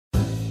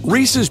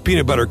Reese's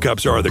peanut butter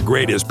cups are the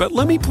greatest, but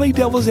let me play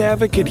devil's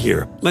advocate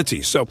here. Let's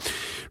see. So,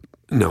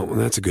 no,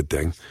 that's a good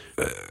thing.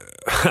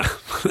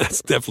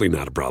 That's definitely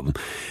not a problem.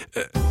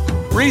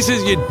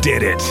 Reese's, you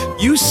did it.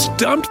 You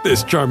stumped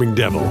this charming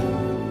devil.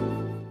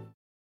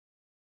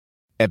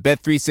 At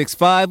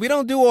Bet365, we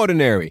don't do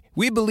ordinary.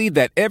 We believe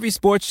that every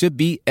sport should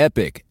be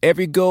epic.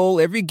 Every goal,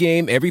 every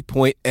game, every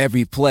point,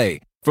 every play.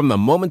 From the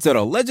moments that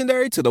are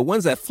legendary to the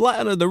ones that fly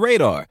under the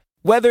radar.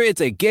 Whether it's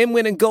a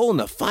game-winning goal in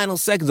the final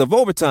seconds of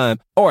overtime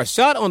or a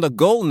shot on the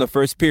goal in the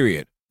first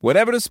period.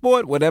 Whatever the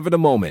sport, whatever the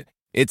moment.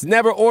 It's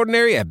never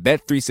ordinary at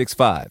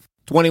Bet365.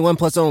 21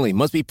 plus only.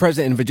 Must be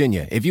present in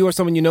Virginia. If you or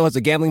someone you know has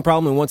a gambling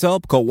problem and wants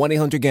help, call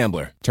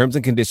 1-800-GAMBLER. Terms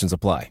and conditions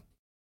apply.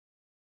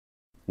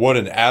 What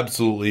an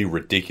absolutely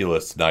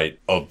ridiculous night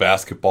of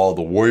basketball.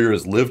 The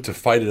Warriors lived to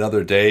fight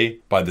another day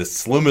by the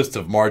slimmest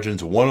of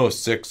margins,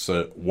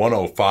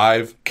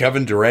 106-105.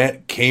 Kevin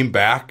Durant came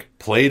back,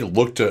 played,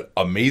 looked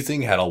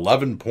amazing, had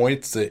 11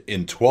 points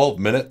in 12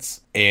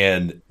 minutes,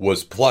 and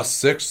was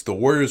 +6. The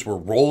Warriors were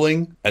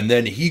rolling, and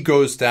then he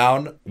goes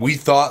down. We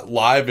thought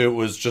live it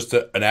was just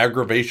an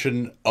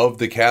aggravation of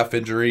the calf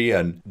injury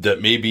and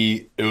that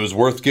maybe it was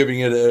worth giving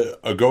it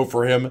a go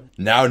for him.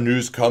 Now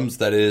news comes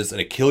that it is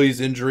an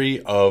Achilles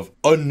injury of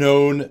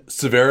unknown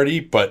severity,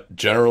 but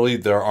generally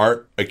there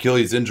aren't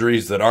Achilles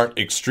injuries that aren't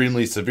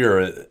extremely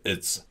severe.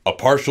 It's a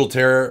partial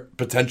tear,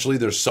 potentially.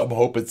 There's some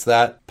hope it's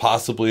that,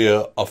 possibly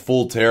a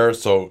full tear.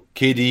 So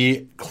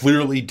KD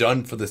clearly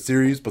done for the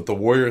series, but the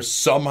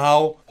Warriors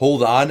somehow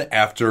hold on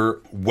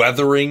after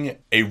weathering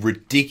a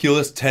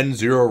ridiculous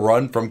 10-0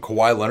 run from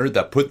Kawhi Leonard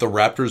that put the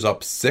Raptors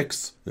up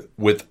 6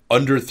 with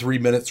under 3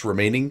 minutes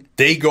remaining.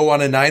 They go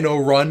on a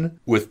 9-0 run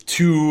with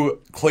 2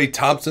 Klay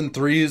Thompson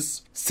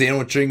threes,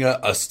 sandwiching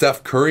a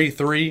Steph Curry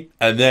 3,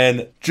 and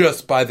then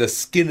just by the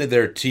skin of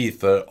their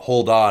teeth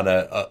hold on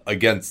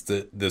against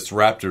this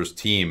Raptors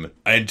team.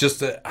 And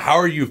just how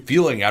are you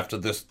feeling after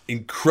this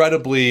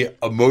incredibly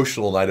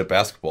emotional night of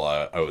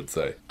basketball, I would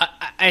say?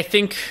 I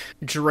think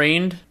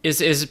drained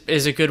is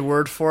a good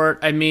word for it.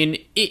 I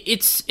mean,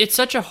 it's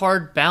such a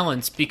hard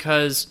balance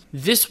because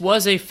this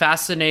was a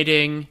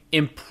fascinating,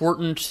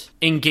 important,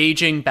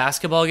 engaging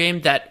basketball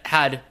game that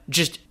had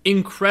just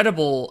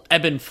incredible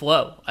ebb and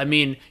flow. I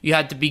mean, you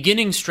had the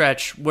beginning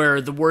stretch where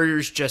the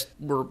Warriors just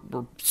were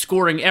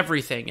scoring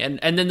everything.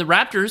 And then the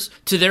Raptors,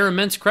 to their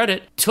immense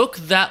credit, took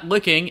that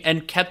licking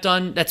and kept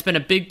on. That's been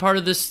a big part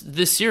of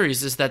this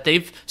series, is that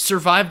they've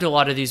survived a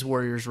lot of these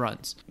Warriors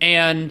runs.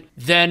 And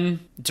then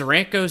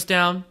Durant goes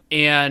down,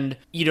 and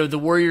the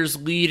Warriors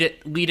lead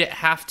at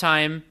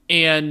halftime,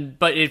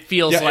 but it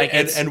feels like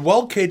and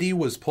while KD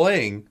was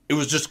playing, it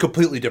was just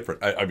completely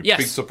different. I mean, yes,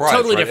 big surprise,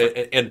 totally right?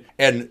 different.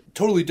 And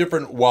totally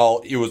different.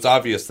 While it was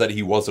obvious that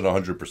he wasn't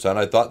 100%,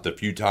 I thought the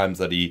few times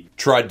that he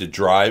tried to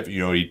drive,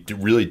 he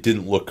really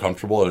didn't look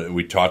comfortable. And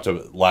we talked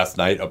last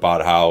night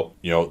about how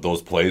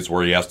those plays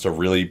where he has to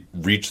really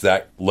reach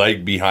that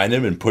leg behind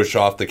him and push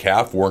off the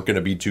calf weren't going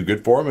to be too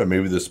good for him, and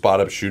maybe the spot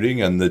up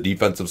shooting and the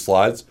defensive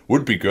slides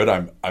would be good.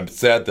 I'm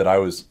sad that I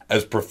was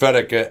as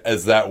prophetic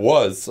as that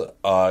was,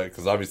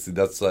 because obviously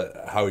that's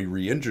how he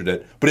re-injured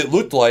it. But it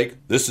looked like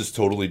this is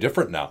totally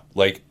different now.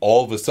 Like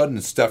all of a sudden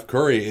Steph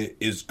Curry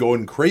is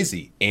going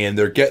crazy and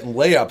they're getting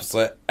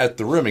layups at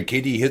the rim, and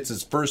KD hits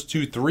his first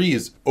 2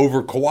 threes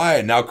over Kawhi,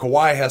 and now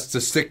Kawhi has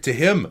to stick to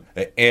him.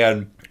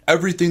 And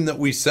everything that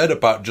we said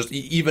about just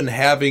even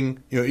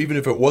having, even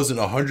if it wasn't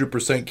 100%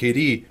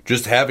 KD,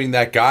 just having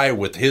that guy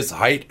with his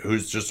height,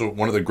 who's just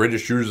one of the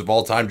greatest shooters of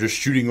all time, just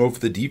shooting over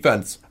the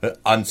defense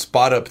on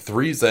spot up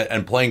threes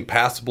and playing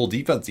passable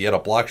defense. He had a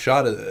block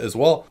shot as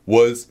well,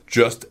 was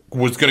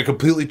going to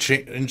completely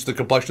change the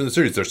complexion of the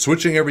series. They're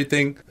switching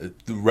everything.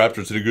 The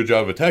Raptors did a good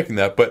job of attacking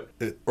that, but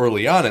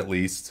early on at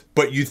least.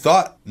 But you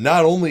thought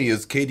not only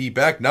is KD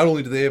back, not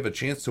only do they have a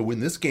chance to win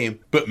this game,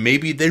 but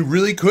maybe they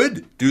really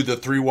could do the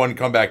 3-1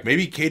 comeback.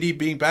 Maybe KD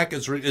being back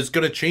is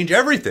going to change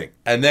everything.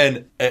 And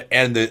then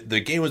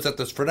the game was at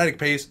this frenetic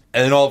pace,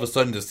 and then all of a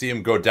sudden to see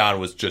him go down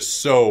was just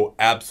so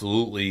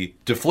absolutely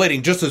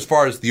deflating. Just as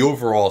far as the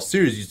overall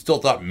series, you still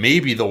thought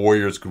maybe the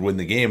Warriors could win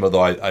the game,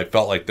 although I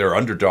felt like they're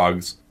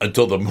underdogs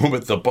until the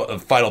moment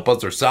the final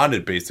buzzer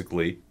sounded,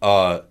 basically.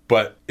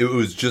 But it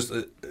was just...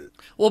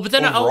 Well, but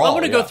then overall, I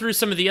want to go through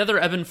some of the other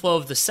ebb and flow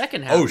of the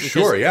second half. Oh,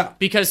 sure, yeah.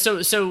 Because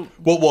so...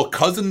 Well,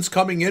 Cousins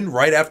coming in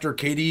right after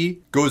KD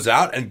goes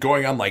out and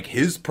going on like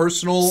his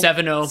personal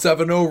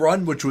 7-0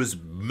 run, which was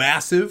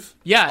massive.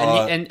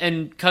 Yeah,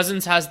 and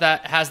Cousins has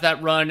that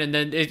run, and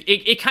then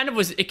it kind of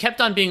was. It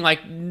kept on being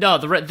like, no,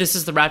 this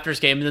is the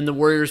Raptors game, and then the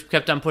Warriors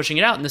kept on pushing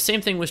it out, and the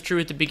same thing was true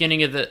at the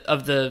beginning of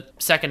the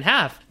second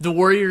half. The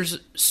Warriors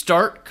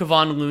start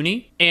Kevon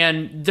Looney,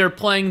 and they're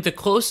playing the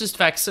closest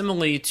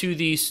facsimile to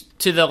the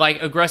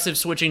like aggressive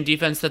switching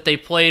defense that they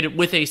played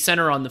with a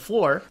center on the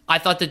floor. I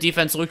thought the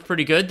defense looked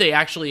pretty good. They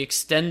actually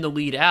extend the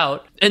lead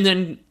out, and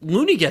then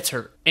Looney gets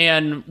hurt.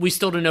 and we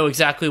still don't know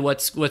exactly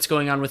what's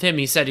going on with him.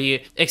 He said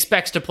he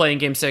expects to play in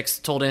Game 6,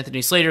 told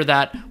Anthony Slater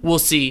that. We'll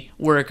see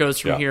where it goes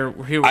from here.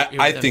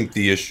 I think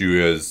the issue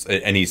is,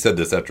 and he said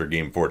this after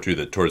Game 4 too,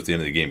 that towards the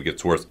end of the game it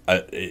gets worse.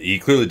 He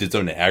clearly did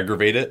something to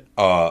aggravate it,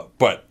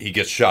 but he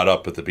gets shot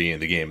up at the beginning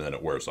of the game and then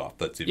it wears off.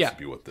 That seems to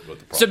be what the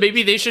problem is. So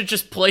maybe they should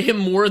just play him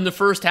more in the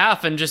first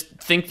half and just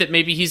think that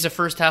maybe he's a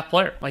first half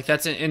player. Like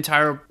that's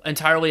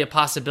entirely a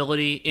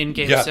possibility in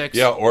Game 6.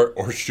 Yeah,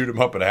 or shoot him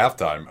up at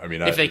halftime. I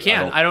mean, if they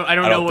can, I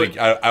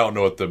don't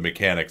know what the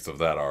mechanics of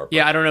that are. But.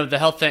 Yeah, I don't know the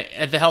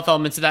health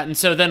elements of that. And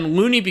so then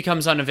Looney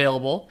becomes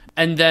unavailable,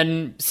 and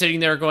then sitting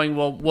there going,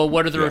 well,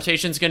 what are the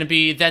rotations going to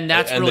be? Then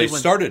that's and really they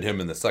started him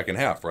in the second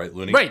half, right,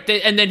 Looney? Right,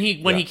 and then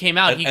when he came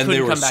out, he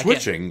couldn't come back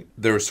in.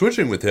 They were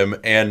switching with him,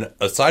 and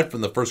aside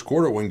from the first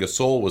quarter when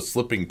Gasol was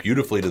slipping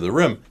beautifully to the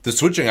rim, the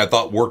switching I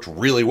thought worked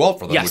really well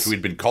for them, which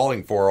we'd been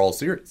calling for all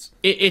series.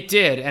 It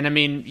did, and I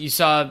mean, you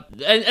saw,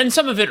 and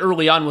some of it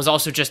early on was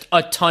also just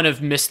a ton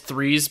of missed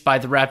threes by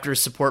the Raptors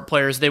support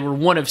players. They were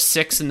 1 of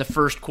 6 in the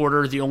first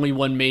quarter, the only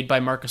one made by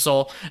Marc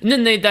Gasol, and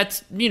then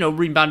that's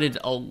rebounded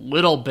a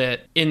little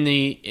bit in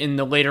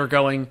the later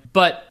going,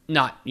 but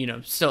not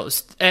still.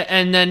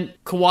 And then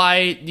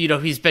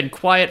Kawhi, he's been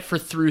quiet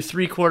through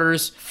 3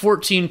 quarters,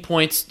 14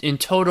 points in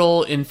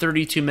total in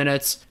 32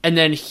 minutes, and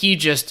then he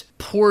just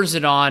pours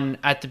it on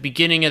at the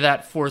beginning of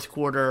that fourth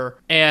quarter,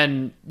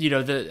 and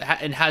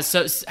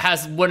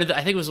has one of the,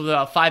 I think it was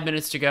about 5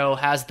 minutes to go,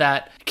 has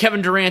that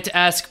Kevin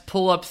Durant-esque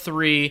pull-up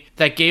 3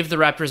 that gave the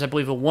Raptors, I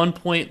believe, a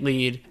 1-point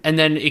lead, and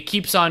then it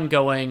keeps on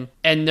going,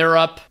 and they're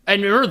up.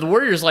 And remember, the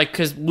Warriors,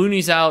 because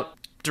Looney's out,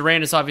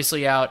 Durant is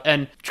obviously out,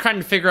 and trying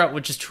to figure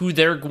out just who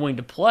they're going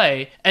to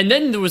play. And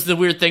then there was the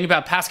weird thing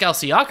about Pascal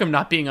Siakam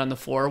not being on the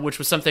floor, which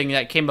was something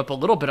that came up a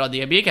little bit on the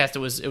NBA cast. It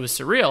was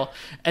surreal.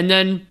 And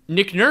then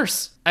Nick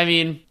Nurse. I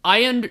mean,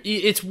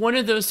 it's one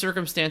of those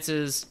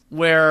circumstances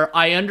where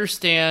I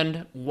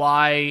understand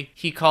why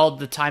he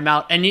called the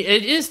timeout, and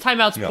it is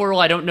timeouts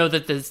plural. I don't know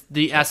that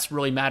the S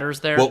really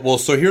matters there. Well,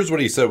 so here's what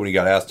he said when he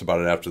got asked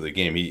about it after the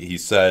game. He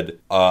said,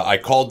 I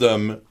called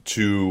them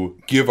to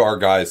give our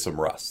guys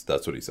some rest.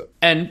 That's what he said.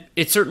 And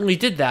it certainly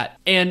did that.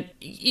 And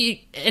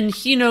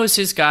he knows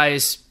his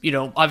guys,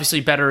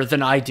 obviously better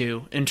than I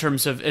do in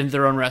terms of in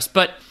their own rest.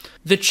 But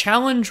the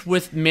challenge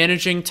with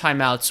managing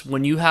timeouts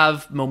when you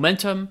have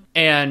momentum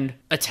and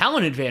a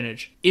talent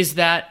advantage is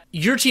that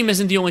your team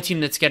isn't the only team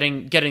that's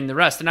getting the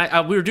rest.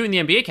 And we were doing the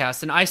NBA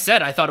cast, and I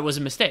said I thought it was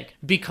a mistake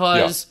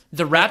because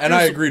the Raptors, and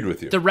I agreed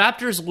with you. The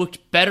Raptors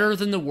looked better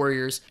than the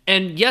Warriors,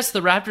 and yes,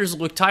 the Raptors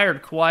looked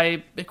tired.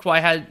 Kawhi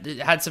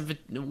had some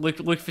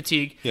looked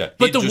fatigued. Yeah,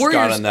 but the Warriors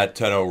got on that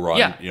 10-0 run.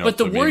 Yeah, but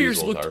the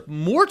Warriors looked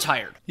more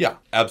tired. Yeah,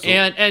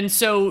 absolutely. And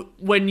so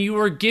when you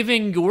are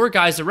giving your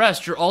guys a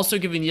rest, you're also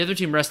giving the other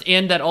team rest,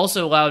 and that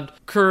also allowed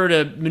Kerr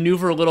to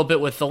maneuver a little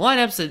bit with the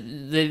lineups.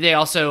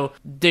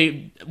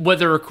 They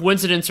whether a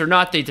coincidence or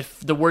not,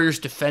 the Warriors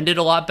defended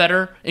a lot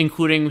better,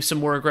 including some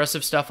more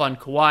aggressive stuff on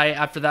Kawhi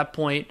after that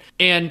point.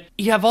 And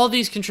you have all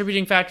these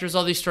contributing factors,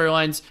 all these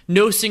storylines.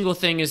 No single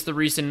thing is the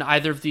reason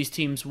either of these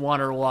teams won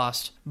or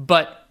lost,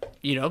 but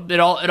it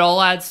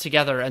all adds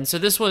together. And so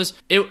this was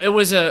it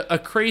was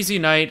a crazy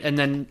night, and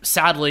then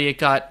sadly it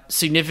got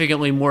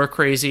significantly more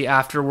crazy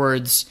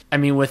afterwards. I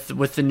mean, with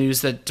the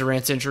news that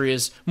Durant's injury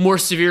is more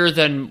severe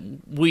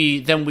than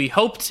we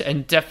hoped,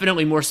 and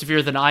definitely more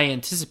severe than I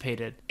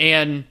anticipated.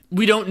 And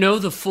we don't know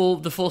the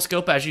full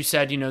scope, as you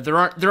said. There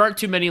aren't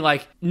too many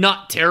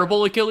not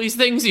terrible Achilles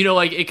things.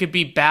 It could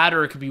be bad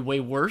or it could be way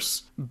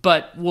worse.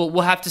 But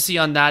we'll have to see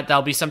on that.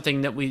 That'll be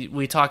something that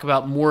we talk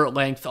about more at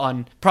length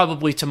on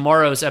probably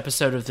tomorrow's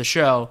episode of the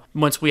show,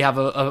 once we have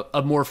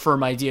a more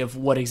firm idea of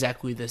what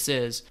exactly this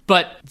is.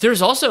 But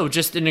there's also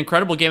just an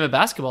incredible game of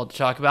basketball to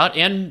talk about,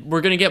 and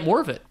we're going to get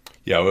more of it.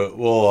 Yeah,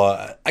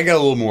 well, I got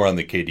a little more on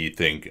the KD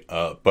thing,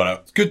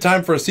 but it's a good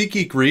time for a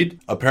SeatGeek read.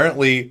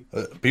 Apparently,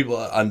 people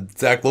on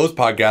Zach Lowe's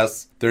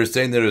podcast, they're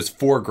saying that it was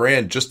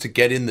 $4,000 just to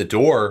get in the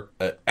door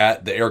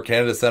at the Air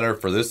Canada Center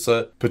for this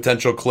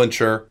potential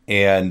clincher,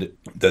 and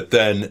that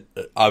then,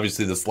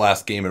 obviously, this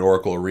last game at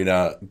Oracle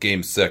Arena,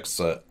 Game 6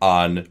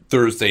 on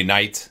Thursday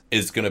night,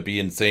 is going to be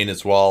insane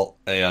as well.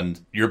 And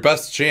your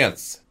best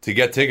chance to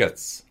get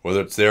tickets,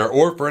 whether it's there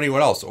or for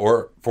anyone else,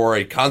 or for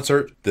a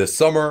concert this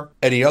summer,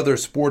 any other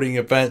sporting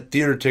event,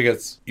 theater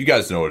tickets, you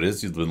guys know what it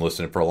is. You've been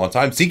listening for a long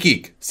time.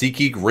 SeatGeek.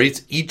 SeatGeek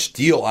rates each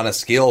deal on a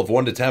scale of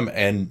 1 to 10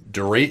 and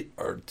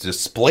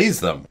displays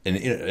them. And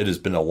it has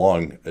been a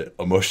long,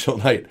 emotional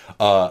night.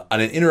 On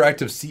an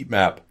interactive seat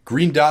map,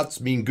 green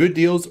dots mean good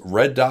deals.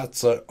 Red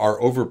dots are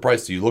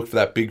overpriced. So you look for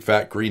that big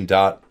fat green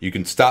dot. You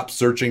can stop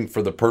searching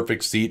for the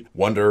perfect seat.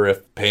 Wonder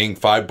if paying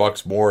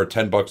 $5 more or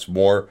 $10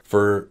 more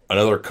for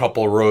another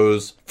couple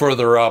rows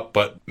further up,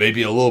 but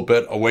maybe a little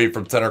bit away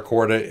from center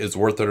court is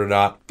worth it or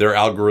not. Their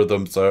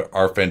algorithms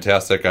are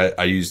fantastic.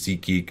 I use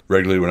SeatGeek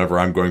regularly whenever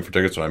I'm going for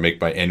tickets. When I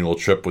make my annual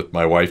trip with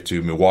my wife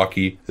to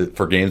Milwaukee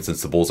for games,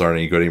 since the Bulls aren't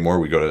any good anymore,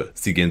 we go to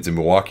see games in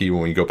Milwaukee.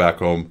 When we go back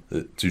home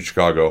to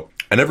Chicago,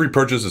 And every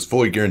purchase is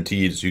fully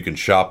guaranteed, so you can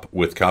shop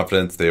with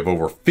confidence. They have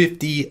over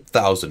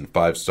 50,000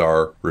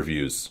 5-star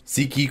reviews.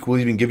 SeatGeek will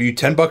even give you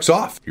 $10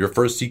 off your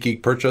first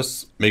SeatGeek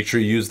purchase. Make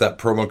sure you use that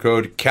promo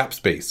code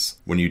CAPSPACE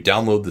when you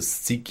download the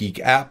SeatGeek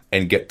app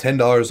and get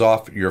 $10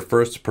 off your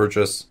first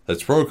purchase.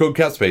 That's promo code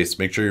CAPSPACE.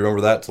 Make sure you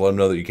remember that to let them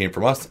know that you came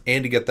from us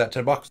and to get that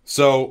 $10.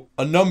 So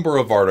a number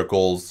of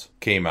articles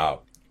came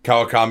out.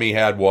 Kawakami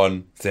had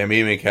one, Sam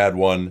Amick had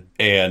one,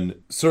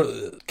 and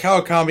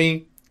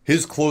Kawakami,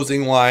 his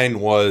closing line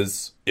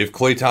was, if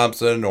Klay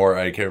Thompson, or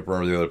I can't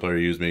remember the other player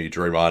he used, maybe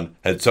Draymond,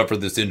 had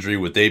suffered this injury,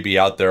 would they be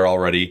out there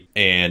already?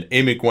 And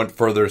Amick went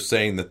further,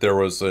 saying that there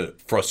was a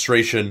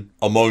frustration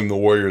among the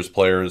Warriors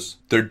players.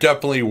 There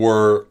definitely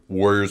were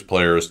Warriors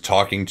players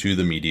talking to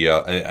the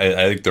media.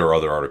 I think there are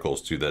other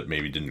articles too that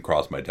maybe didn't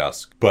cross my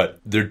desk. But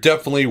there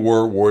definitely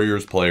were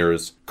Warriors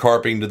players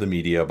carping to the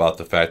media about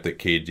the fact that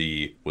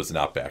KD was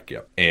not back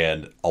yet.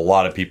 And a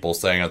lot of people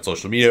saying on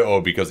social media, oh,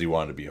 because he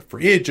wanted to be a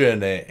free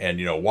agent, and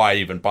you know, why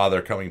even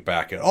bother coming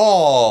back at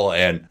all,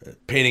 and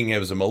painting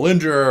him as a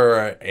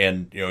Malinger,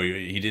 and you know,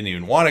 he didn't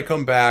even want to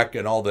come back,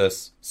 and all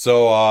this.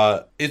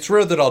 So it's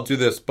rare that I'll do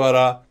this,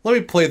 but let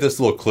me play this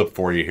little clip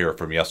for you here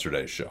from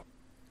yesterday's show.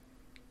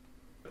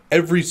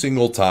 Every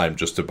single time,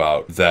 just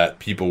about, that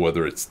people,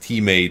 whether it's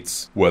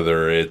teammates,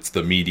 whether it's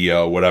the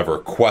media, whatever,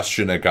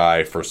 question a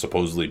guy for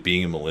supposedly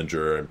being a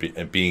Malinger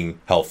and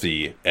being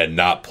healthy and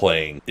not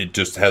playing, it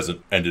just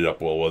hasn't ended up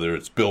well. Whether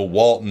it's Bill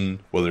Walton,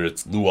 whether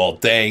it's Luol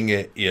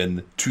Deng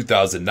in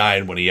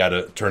 2009 when he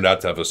turned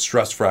out to have a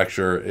stress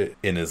fracture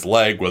in his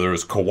leg, whether it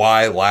was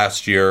Kawhi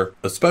last year,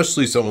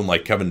 especially someone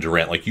like Kevin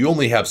Durant. Like, you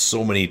only have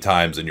so many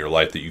times in your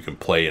life that you can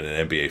play in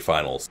an NBA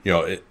Finals. You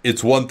know,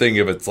 it's one thing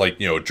if it's like,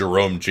 you know,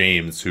 Jerome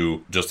James, who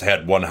just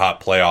had one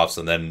hot playoffs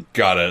and then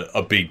got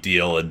a big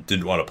deal and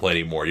didn't want to play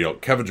anymore. You know,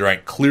 Kevin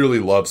Durant clearly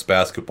loves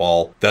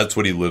basketball. That's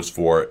what he lives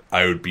for.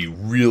 I would be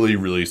really,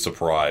 really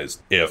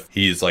surprised if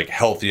he's like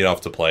healthy enough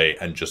to play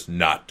and just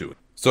not do it.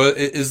 So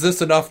is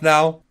this enough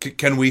now?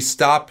 Can we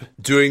stop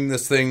doing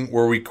this thing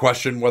where we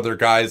question whether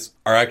guys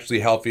are actually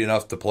healthy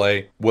enough to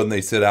play when they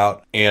sit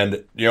out?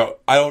 And, you know,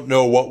 I don't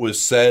know what was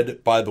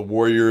said by the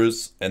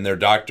Warriors and their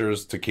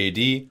doctors to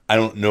KD. I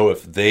don't know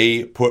if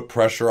they put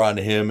pressure on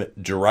him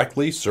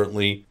directly.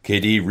 Certainly,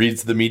 KD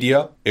reads the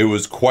media. It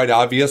was quite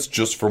obvious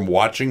just from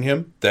watching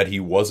him that he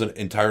wasn't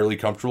entirely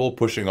comfortable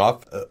pushing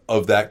off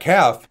of that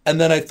calf.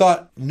 And then I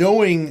thought,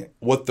 knowing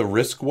what the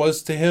risk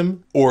was to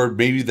him, or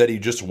maybe that he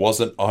just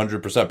wasn't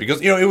 100%,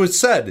 because, you know, it was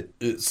said,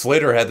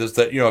 Slater had this,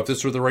 that, you know, if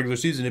this were the regular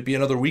season, it'd be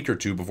another week or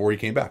two before he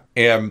came back.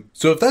 And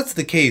so if that's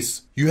the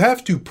case, you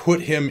have to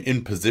put him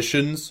in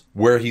positions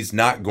where he's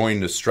not going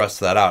to stress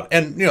that out.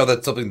 And, you know,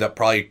 that's something that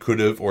probably could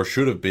have or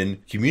should have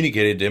been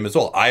communicated to him as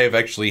well. I have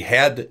actually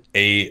had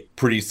a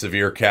pretty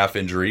severe calf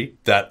injury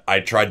that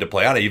I tried to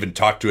play on. I even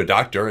talked to a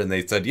doctor and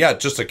they said, yeah,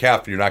 it's just a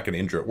calf. You're not going to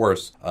injure it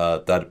worse.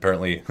 That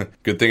apparently,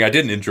 good thing I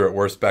didn't injure it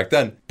worse back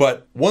then.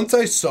 But once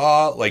I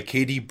saw like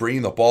KD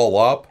bringing the ball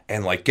up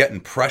and like getting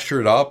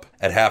pressured up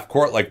at half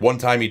court, like one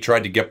time he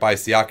tried to get by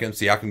Siakam.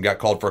 Siakam got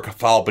called for a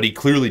foul, but he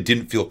clearly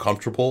didn't feel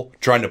comfortable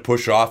trying to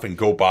push off and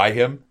go by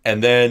him.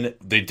 And then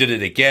they did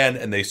it again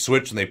and they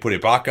switched and they put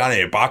Ibaka on,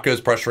 and Ibaka is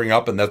pressuring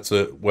up, and that's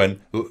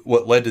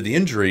what led to the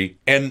injury.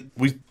 And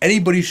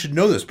anybody should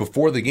know this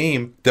before the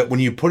game, that when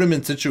you put him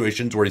in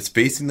situations where he's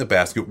facing the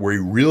basket, where he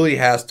really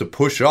has to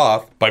push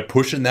off by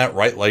pushing that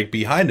right leg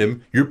behind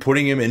him, you're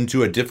putting him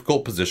into a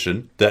difficult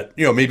position that,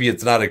 you know, maybe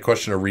it's not a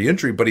question of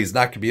re-injury, but he's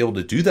not going to be able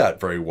to do that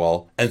very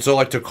well. And so,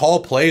 like, to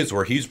call plays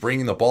where he's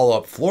bringing the ball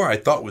up floor, I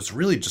thought was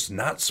really just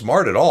not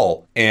smart at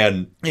all.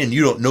 And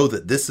you don't know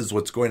that this is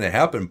what's going to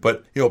happen,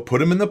 but, you know,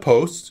 put him in the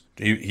post.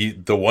 He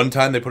the one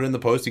time they put him in the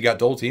post, he got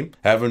double teamed.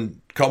 Have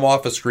him come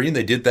off a screen.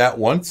 They did that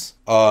once.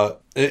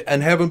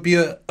 And have him be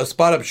a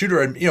spot-up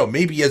shooter. And, you know,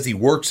 maybe as he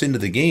works into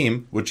the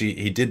game, which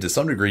he did to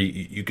some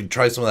degree, you can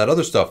try some of that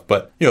other stuff.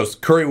 But, you know,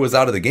 Curry was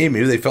out of the game.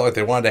 Maybe they felt like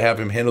they wanted to have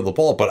him handle the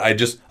ball. But I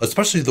just,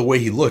 especially the way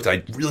he looked,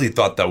 I really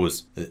thought that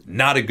was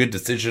not a good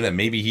decision. And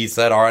maybe he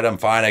said, all right, I'm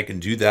fine, I can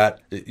do that.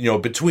 You know,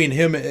 between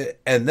him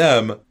and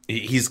them,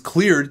 he's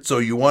cleared. So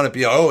you want to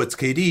be, oh, it's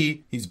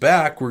KD. He's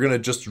back. We're going to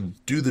just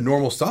do the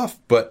normal stuff.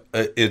 But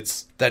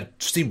that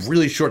seemed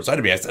really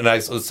short-sighted to me. And I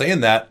was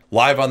saying that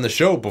live on the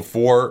show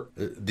before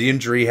the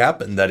injury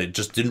happened, that it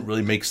just didn't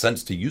really make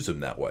sense to use him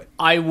that way.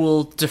 I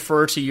will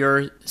defer to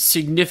your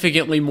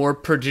significantly more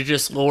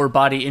prodigious lower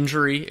body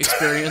injury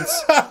experience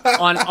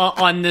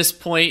on this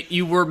point.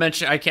 You were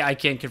mentioning, I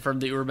can't confirm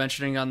that you were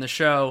mentioning on the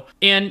show,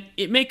 and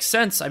it makes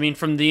sense. I mean,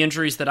 from the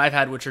injuries that I've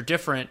had, which are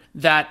different,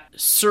 that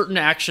certain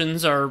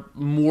actions are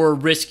more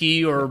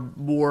risky or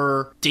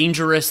more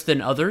dangerous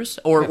than others,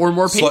 or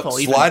more painful.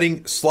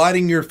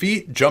 Sliding your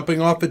feet,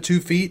 jumping off at 2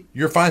 feet,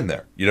 you're fine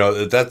there.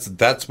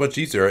 That's much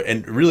easier.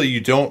 And really,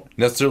 you don't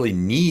necessarily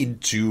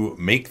need to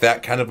make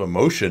that kind of a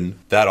motion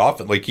that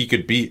often. Like he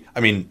could be,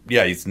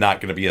 he's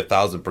not going to be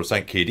 1,000%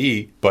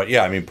 KD, but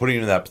putting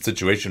him in that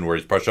situation where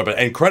he's pushed up,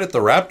 and credit the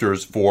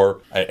Raptors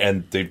for,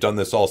 and they've done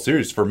this all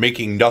series, for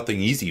making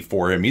nothing easy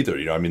for him either.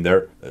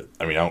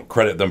 I don't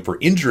credit them for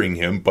injuring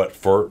him, but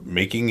for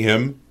making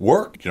him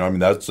work.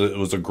 It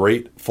was a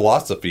great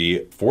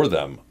philosophy for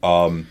them.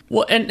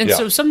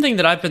 So something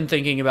that I've been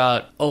thinking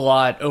about a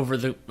lot over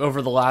the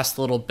last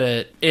little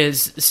bit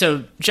is,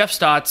 so Jeff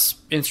Stotts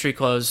in Street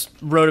Clothes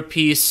wrote a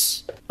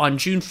piece on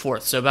June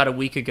 4th, so about a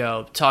week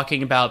ago,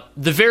 talking about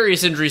the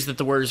various injuries that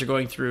the Warriors are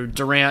going through,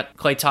 Durant,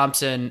 Klay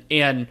Thompson,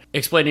 and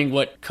explaining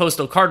what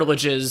coastal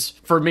cartilage is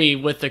for me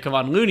with the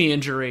Kevon Looney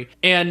injury.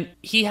 And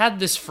he had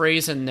this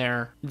phrase in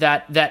there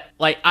that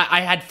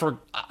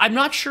I'm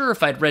not sure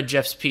if I'd read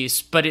Jeff's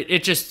piece, but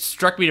it just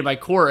struck me to my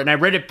core, and I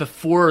read it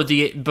before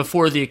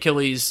the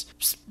Achilles,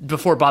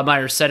 before Bob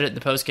Myers said it in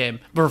the postgame,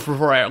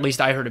 before at least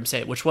I heard him say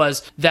it, which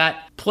was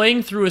that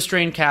playing through a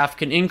strained calf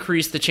can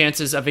increase the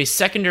chances of a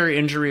secondary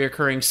injury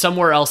occurring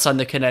somewhere else on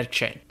the kinetic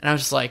chain. And I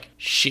was just like,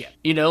 shit,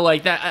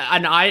 like that.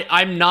 And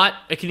I'm not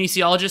a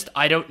kinesiologist.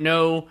 I don't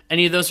know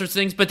any of those sorts of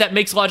things, but that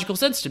makes logical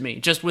sense to me,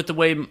 just with the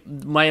way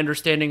my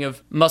understanding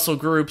of muscle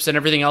groups and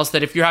everything else,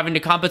 that if you're having to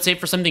compensate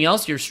for something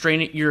else, you're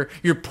straining,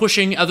 you're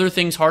pushing other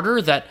things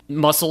harder, that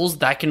muscles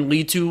that can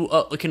lead to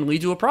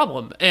a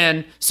problem.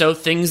 And so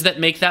things that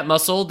make that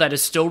muscle that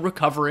is still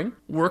recovering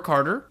work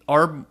harder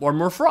are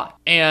more fraught.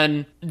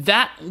 And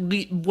that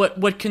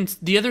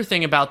the other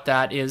thing about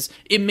that is,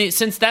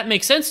 since that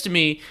makes sense to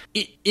me,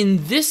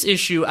 in this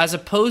issue, as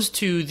opposed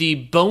to the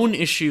bone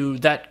issue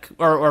that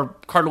or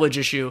cartilage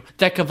issue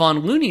that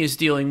Kevon Looney is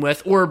dealing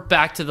with, or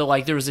back to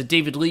there was a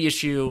David Lee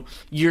issue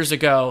years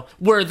ago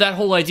where that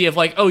whole idea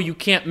of you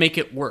can't make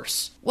it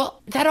worse.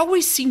 Well, that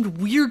always seemed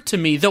weird to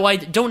me, though I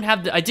didn't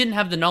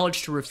have the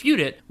knowledge to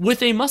refute it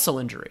with a muscle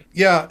injury.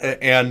 Yeah,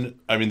 and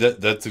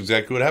that's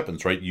exactly what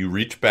happens, right? You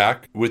reach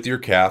back with your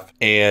calf,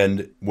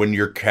 and when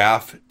your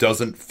calf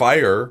doesn't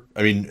fire,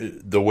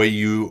 the way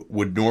you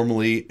would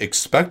normally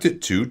expect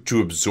it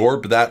to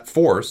absorb that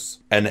force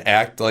and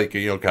act like,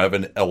 kind of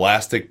an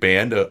elastic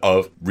band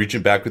of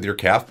reaching back with your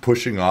calf,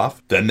 pushing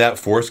off, then that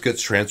force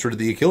gets transferred to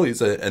the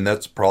Achilles, and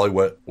that's probably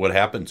what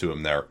happened to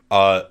him there.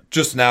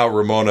 Just now,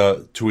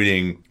 Ramona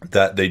tweeting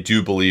that they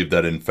do believe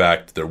that, in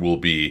fact, there will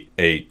be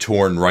a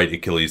torn right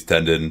Achilles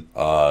tendon.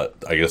 I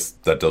guess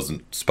that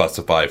doesn't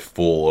specify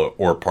full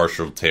or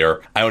partial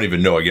tear. I don't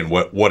even know, again,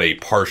 what a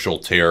partial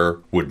tear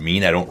would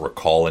mean. I don't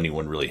recall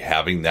anyone really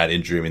having that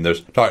injury.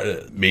 There's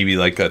maybe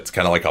that's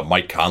kind of like a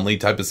Mike Conley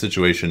type of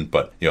situation,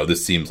 but,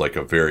 this seems like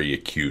a very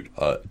acute,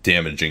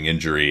 damaging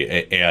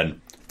injury.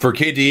 And for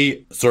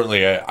KD,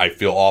 certainly I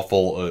feel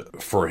awful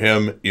for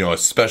him,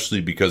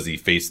 especially because he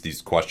faced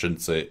these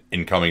questions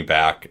in coming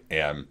back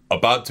and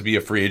about to be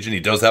a free agent. He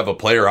does have a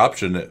player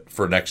option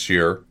for next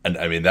year. And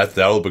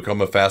that'll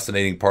become a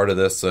fascinating part of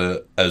this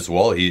as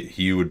well.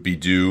 He would be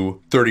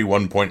due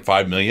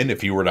 $31.5 million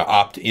if he were to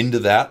opt into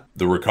that.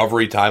 The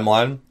recovery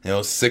timeline,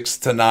 6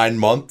 to 9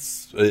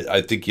 months.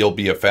 I think he'll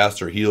be a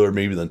faster healer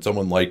maybe than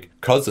someone like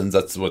Cousins.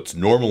 That's what's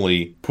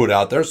normally put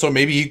out there. So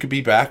maybe he could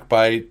be back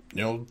by,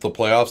 the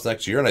playoffs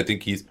next year. And I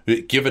think he's,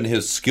 given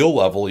his skill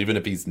level, even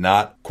if he's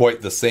not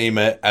quite the same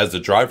as a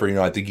driver,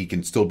 I think he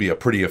can still be a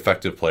pretty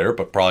effective player,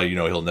 but probably,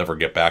 he'll never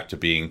get back to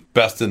being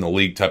best in the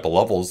league type of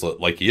levels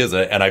like he is.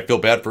 And I feel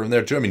bad for him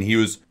there too. He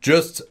was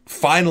just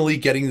finally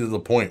getting to the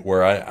point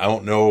where I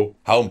don't know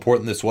how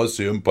important this was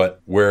to him,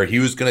 but where he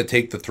was going to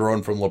take the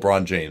throne from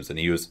LeBron James, and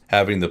he was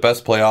having the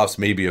best playoffs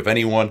maybe of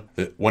anyone.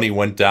 When he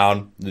went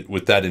down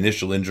with that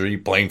initial injury,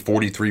 playing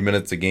 43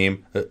 minutes a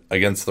game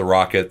against the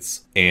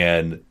Rockets,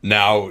 and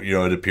now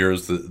it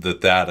appears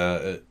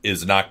that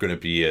is not going to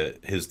be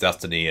his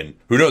destiny. And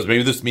who knows,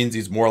 maybe this means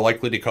he's more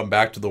likely to come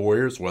back to the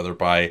Warriors, whether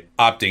by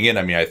opting in.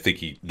 I think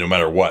he, no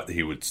matter what,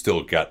 he would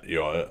still get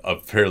a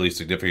fairly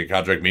significant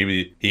contract.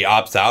 Maybe he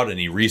opts out and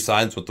he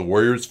re-signs with the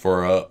Warriors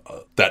for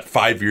that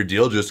 5-year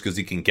deal just because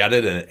he can get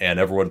it, and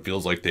everyone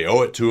feels like they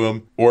owe it to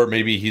him. Or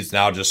maybe he's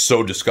now just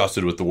so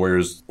disgusted with the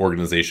Warriors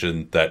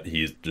organization that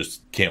he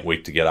just can't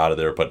wait to get out of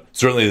there. But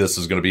certainly this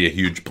is going to be a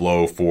huge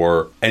blow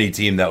for any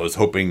team that was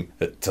hoping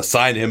to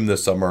sign him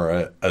this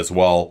summer as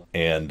well.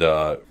 And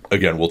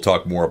again, we'll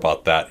talk more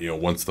about that,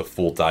 once the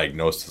full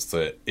diagnosis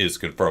is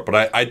confirmed.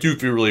 But I do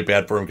feel really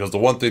bad for him, because the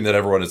one thing that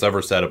everyone has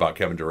ever said about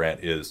Kevin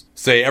Durant is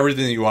say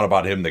everything that you want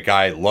about him. The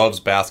guy loves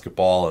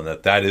basketball, and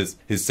that is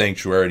his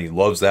sanctuary, and he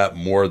loves that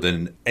more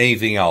than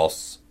anything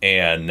else.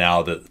 And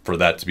now that for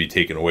that to be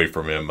taken away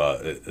from him,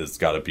 it's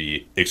got to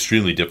be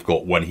extremely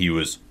difficult when he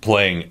was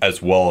playing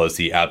as well as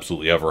he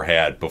absolutely ever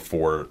had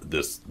before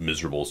this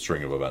miserable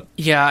string of events.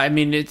 Yeah,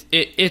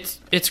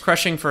 it's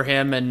crushing for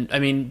him.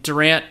 And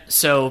Durant,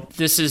 so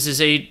this is is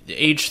his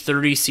age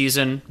 30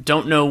 season.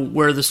 Don't know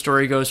where the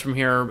story goes from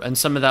here, and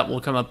some of that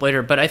will come up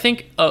later. But I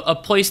think a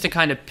place to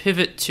kind of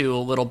pivot to a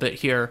little bit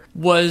here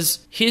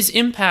was his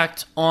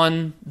impact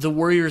on the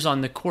Warriors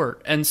on the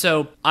court. And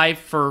so I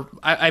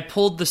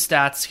pulled the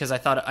stats because I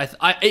thought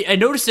I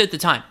noticed it at the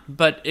time,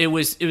 but it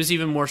was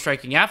even more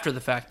striking after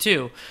the fact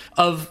too,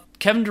 of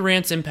Kevin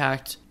Durant's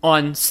impact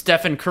on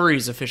Stephen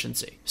Curry's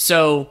efficiency.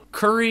 So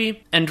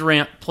Curry and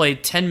Durant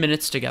played 10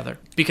 minutes together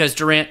because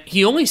Durant,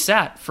 he only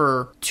sat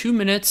for 2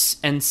 minutes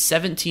and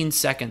 17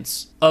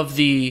 seconds of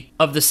the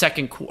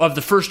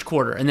first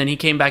quarter, and then he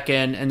came back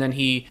in, and then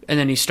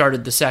he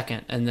started the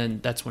second, and then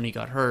that's when he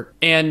got hurt.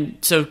 And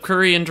so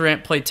Curry and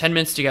Durant played 10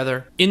 minutes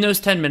together. In those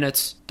 10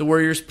 minutes, the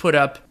Warriors put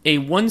up a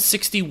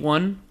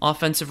 161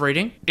 offensive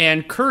rating,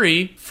 and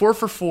Curry 4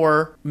 for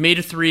 4, made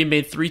a 3,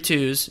 made 3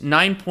 twos,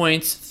 9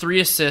 points,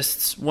 3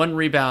 assists, 1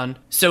 rebound.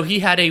 So he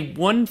had a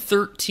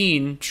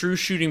 113 true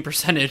shooting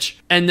percentage.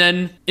 And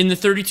then in the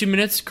 32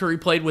 minutes Curry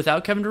played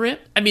without Kevin Durant,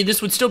 I mean,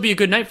 this would still be a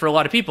good night for a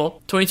lot of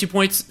people. 22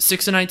 points,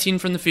 6 of 19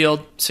 from the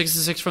field, 6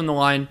 of 6 from the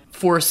line,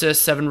 4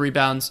 assists, 7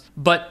 rebounds,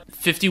 but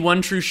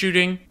 51 true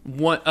shooting,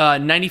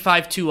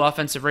 95-2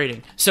 offensive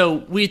rating.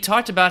 So we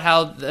talked about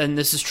how, and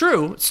this is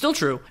true, it's still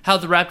true, how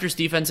the Raptors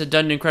defense had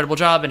done an incredible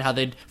job and how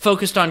they'd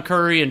focused on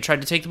Curry and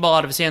tried to take the ball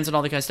out of his hands and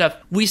all that kind of stuff.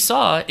 We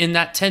saw in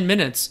that 10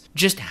 minutes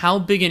just how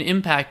big an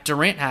impact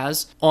Durant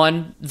has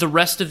on the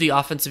rest of the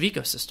offensive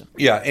ecosystem.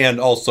 Yeah, and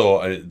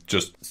also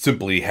just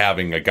simply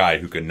having a guy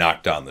who can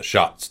knock down the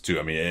shots too.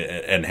 I mean,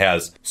 and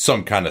has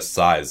some kind of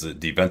size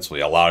defensively,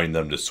 allowing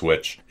them to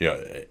switch,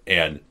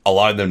 and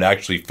allowing them to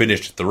actually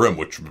finish the rim,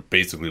 which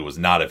basically was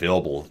not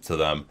available to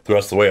them the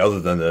rest of the way,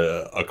 other than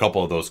a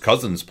couple of those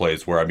Cousins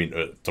plays where, I mean,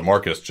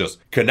 DeMarcus just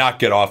could not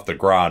get off the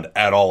ground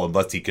at all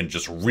unless he can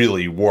just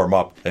really warm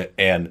up,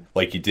 and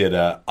like he did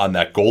on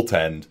that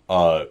goaltend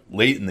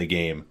late in the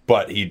game,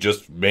 but he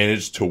just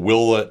managed to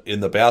will it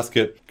in the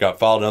basket, got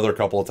fouled another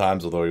couple of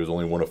times, although he was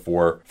only 1 of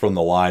 4 from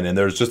the line, and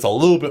there's just a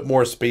little bit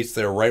more space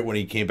there right when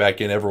he came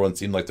back in. Everyone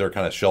seemed like they're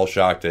kind of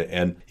shell-shocked,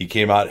 and he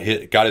came out,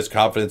 got his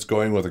confidence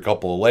going with a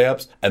couple of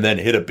layups, and then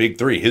hit a big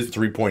 3. His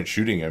 3-point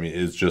shooting, I mean,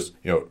 is just,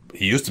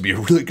 he used to be a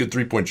really good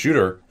 3-point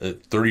shooter,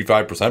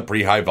 35%,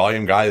 pretty high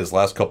volume guy his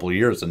last couple of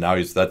years, and now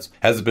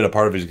hasn't been a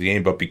part of his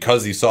game, but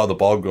because he saw the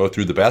ball go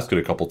through the basket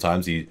a couple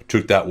times, he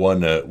took that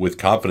one with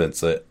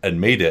confidence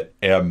and made it.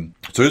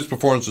 So his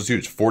performance was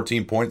huge.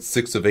 14 points,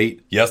 6 of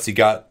 8. Yes, he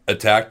got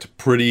attacked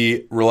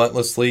pretty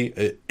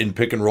relentlessly in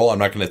pick and roll. I'm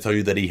not going to tell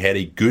you that he had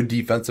a good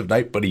defensive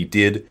night, but he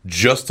did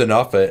just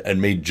enough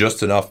and made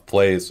just enough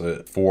plays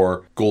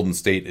for Golden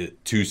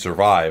State to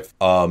survive.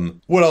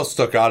 What else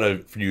stuck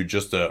out for you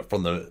just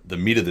from the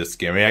meat of this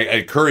game? I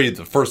mean, Curry,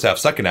 the first half,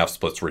 second half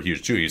splits were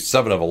huge too. He's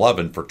 7 of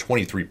 11 for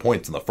 23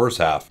 points in the first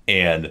half,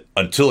 and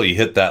until he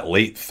hit that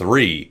late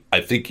 3,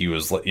 I think he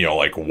was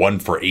like 1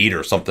 for 8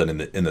 or something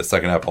in the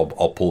second half.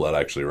 I'll pull that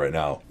actually right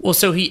now. Well,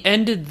 so he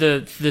ended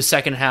the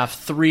second half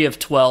 3 of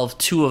 12,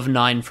 2 of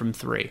 9 from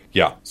 3.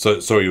 Yeah, so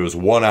he was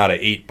 1 out of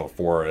 8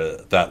 before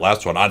that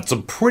last one on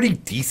some pretty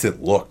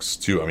decent looks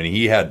too. I mean,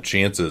 he had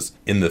chances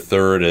in the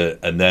third,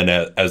 and then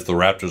as the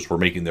Raptors were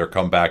making their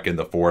comeback in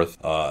the fourth,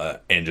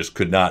 and just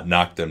could not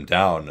knock them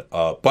down.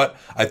 But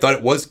I thought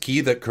it was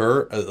key that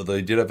Kerr,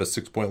 they did have a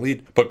 6-point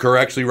lead, but Kerr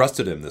actually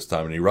rested him this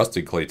time, and he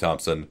rested Klay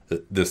Thompson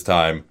this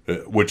time,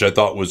 which I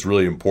thought was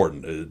really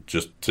important,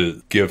 just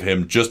to give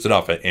him just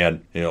enough.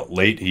 And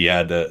late he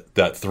had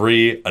that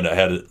 3, and it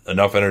had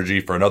enough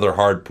energy for another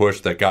hard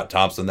push that got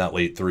Thompson that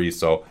late 3.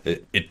 So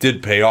it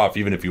did pay off,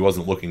 even if he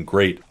wasn't looking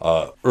great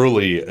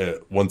early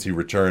once he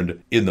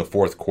returned in the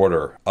fourth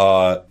quarter.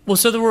 Well,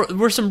 so there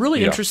were some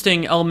really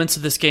interesting elements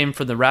of this game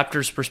from the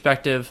Raptors'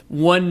 perspective.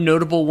 One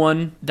notable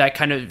one that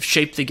kind of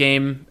shaped the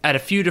game at a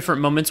few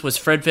different moments was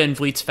Fred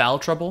VanVleet's foul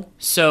trouble.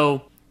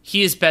 So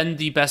he has been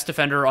the best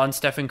defender on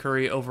Stephen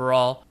Curry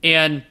overall,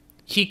 and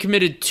he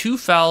committed 2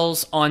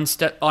 fouls on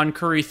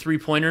Curry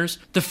 3-pointers.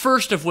 The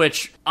first of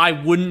which I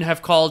wouldn't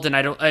have called, and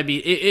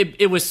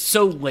it was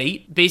so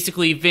late.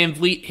 Basically,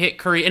 VanVleet hit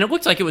Curry, and it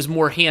looked like it was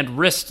more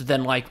hand-wrist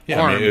than arm.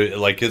 I mean,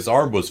 like his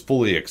arm was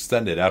fully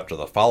extended after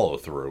the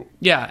follow-through.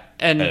 Yeah,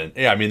 and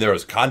I mean, there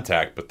was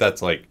contact, but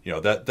that's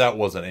that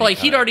wasn't any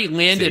he'd already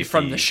landed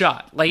from the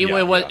shot.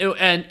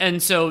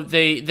 And so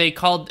they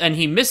called, and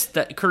he missed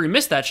that. Curry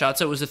missed that shot,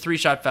 so it was a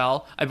 3-shot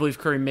foul. I believe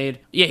Curry made.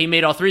 Yeah, he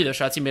made all 3 of those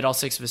shots. He made all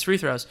 6 of his free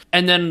throws.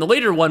 And then the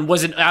later one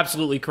was an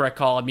absolutely correct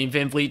call. I mean,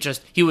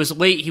 VanVleet he was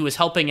late. He was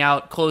helping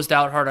out, closed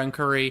out hard on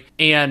Curry,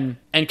 and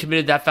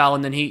committed that foul.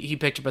 And then he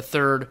picked up a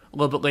third a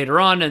little bit later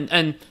on.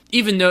 And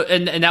even though,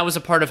 and that was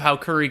a part of how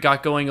Curry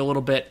got going a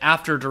little bit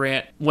after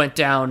Durant went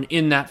down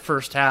in that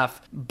first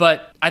half.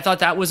 But I thought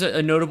that was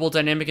a notable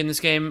dynamic in this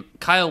game.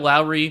 Kyle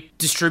Lowry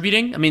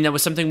distributing. I mean, that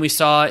was something we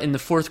saw in the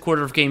fourth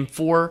quarter of Game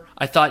 4.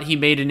 I thought he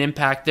made an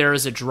impact there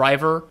as a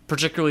driver,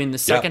 particularly in the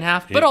second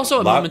half, but also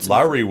at moments.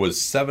 Lowry was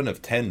 7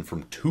 of 10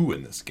 from 2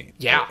 in this game.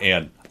 Yeah.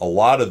 And a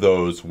lot of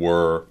those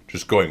were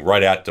just going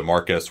right at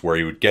DeMarcus, where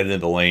he would get into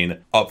the lane,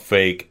 up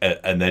fake,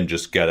 and then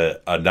just get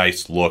a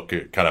nice look,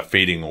 kind of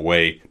fading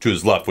away to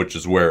his left, which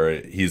is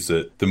where he's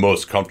the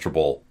most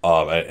comfortable.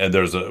 And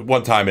there's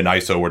one time in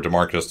ISO where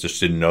DeMarcus just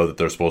didn't know that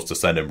they're supposed to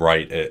send him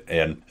right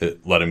and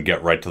let him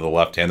get right to the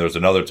left hand. There's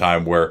another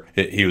time where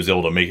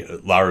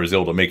Lowry was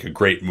able to make a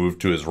great move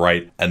to his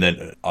right and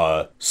then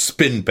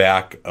spin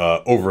back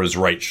over his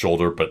right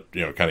shoulder, but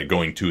kind of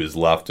going to his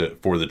left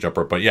for the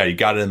jumper. But yeah, he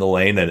got in the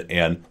lane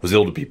and was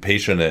able to be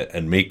patient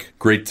and make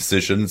great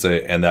decisions,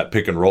 and that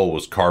pick and roll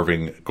was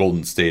carving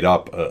Golden State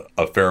up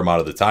a fair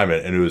amount of the time.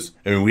 And it was,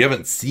 we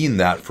haven't seen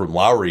that from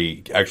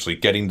Lowry actually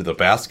getting to the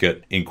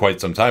basket in quite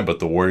some time, but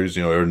the Warriors,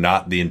 are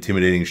not the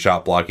intimidating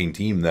shot blocking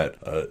team that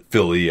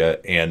Philly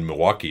and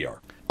Milwaukee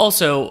are.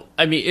 Also,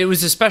 it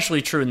was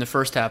especially true in the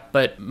first half,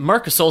 but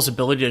Marc Gasol's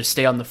ability to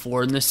stay on the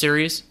floor in this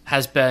series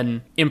has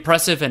been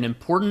impressive and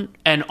important.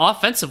 And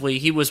offensively,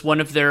 he was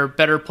one of their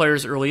better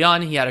players early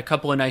on. He had a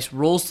couple of nice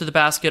rolls to the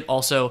basket,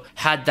 also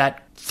had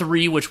that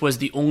three, which was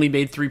the only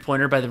made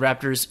three-pointer by the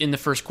Raptors in the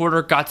first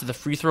quarter, got to the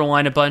free throw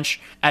line a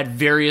bunch at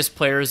various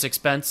players'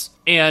 expense.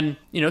 And,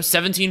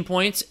 17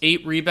 points,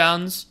 8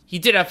 rebounds. He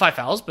did have 5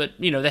 fouls, but,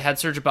 they had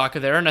Serge Ibaka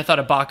there. And I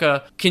thought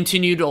Ibaka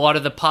continued a lot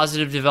of the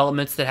positive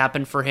developments that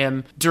happened for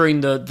him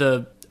during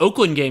the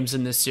Oakland games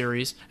in this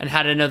series and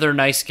had another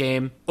nice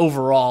game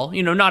overall.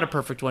 Not a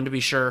perfect one to be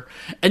sure.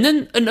 And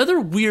then another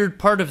weird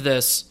part of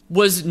this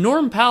was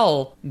Norm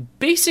Powell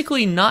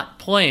basically not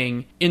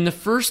playing in the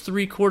first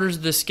 3 quarters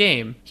of this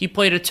game. He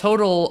played a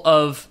total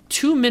of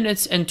 2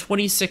 minutes and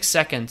 26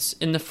 seconds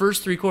in the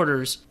first 3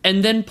 quarters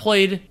and then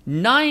played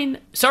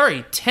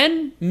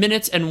 10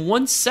 minutes and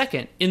 1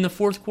 second in the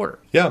fourth quarter.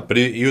 Yeah, but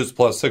he was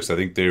 +6. I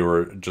think they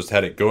were just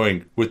had it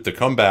going with the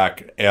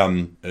comeback.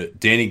 And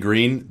Danny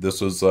Green,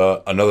 this was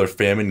another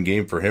famine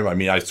game for him.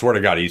 I swear to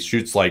God, he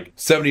shoots like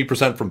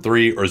 70% from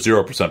 3 or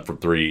 0% from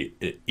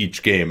 3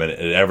 each game, and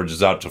it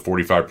averages out to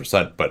 45%.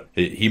 But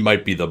he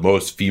might be the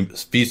most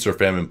feast or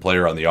famine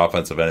player on the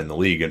offensive end in the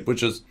league, and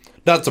which is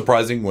not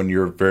surprising when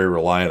you're very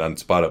reliant on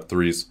spot-up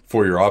threes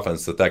for your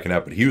offense that can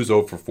happen. He was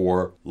 0 for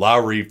 4.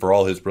 Lowry, for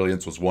all his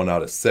brilliance, was 1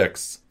 out of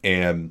 6.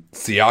 And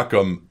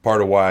Siakam,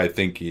 part of why I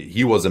think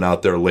he wasn't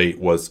out there late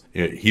was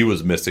he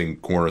was missing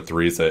corner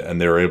threes, and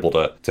they were able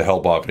to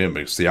help off him.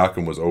 But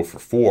Siakam was 0 for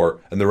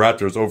 4. And the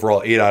Raptors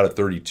overall 8 out of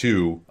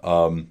 32.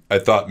 I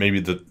thought maybe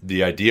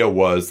the idea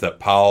was that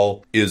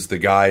Powell is the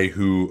guy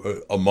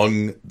who,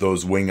 among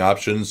those wing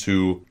options,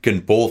 who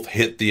can both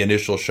hit the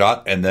initial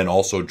shot and then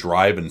also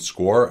drive and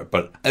score.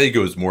 But I think it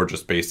was more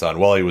just based on,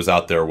 he was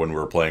out there when we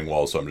were playing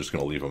well, so I'm just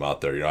going to leave him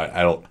out there.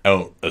 I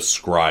don't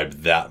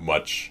ascribe that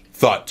much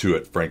thought to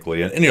it,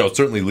 frankly. And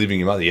certainly leaving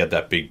him out, he had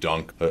that big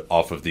dunk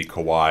off of the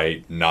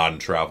Kawhi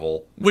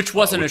non-travel. Which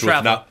wasn't a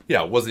travel.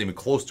 It wasn't even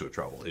close to a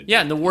travel.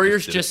 And the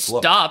Warriors just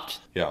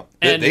stopped. Yeah.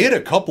 They had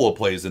a couple of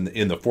plays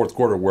in the fourth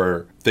quarter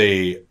where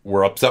they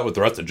were upset with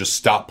the rest and just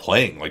stopped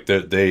playing. Like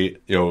they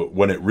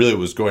when it really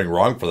was going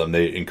wrong for them,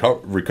 they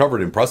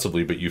recovered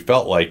impressively, but you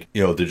felt like,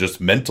 they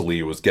just mentally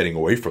it was getting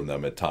away from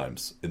them at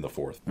times in the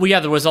fourth. Well, yeah,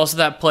 there was also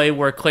that play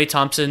where Klay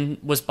Thompson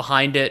was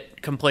behind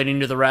it, complaining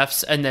to the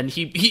refs, and then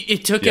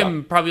it took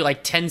him probably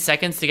like 10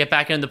 seconds to get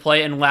back into the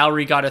play, and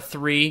Lowry got a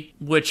 3,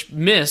 which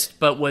missed,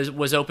 but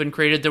was open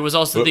created. There was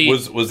also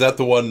was that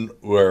the one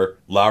where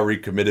Lowry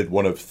committed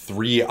one of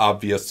 3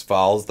 obvious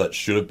fouls that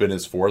should have been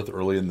his 4th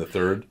early in the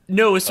third?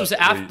 No, this was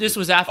after. This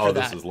was after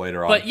that. This was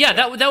later on. But yeah,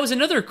 that was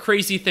another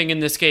crazy thing in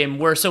this game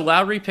where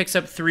Lowry picks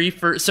up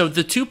 3 so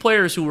the 2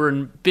 players who were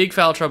in big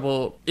foul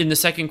trouble in the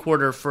second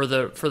quarter for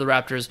the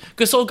Raptors.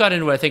 Gasol got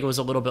into it, I think it was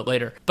a little bit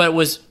later, but it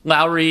was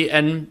Lowry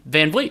and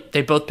Van Vliet.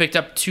 They both picked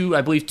up 2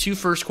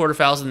 first quarter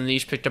fouls, and then they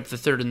each picked up the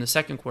third in the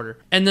second quarter.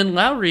 And then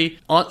Lowry,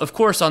 of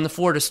course, on the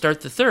floor to start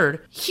the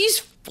third,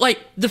 he's like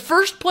the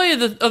first play of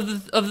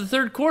the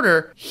third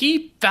quarter,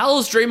 he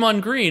fouls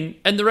Draymond Green,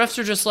 and the refs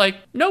are just like,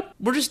 nope,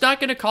 we're just not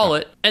going to call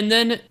it. And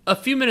then a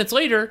few minutes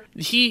later,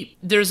 he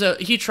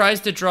tries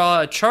to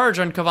draw a charge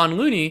on Kevon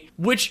Looney,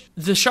 which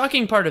the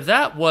shocking part of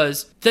that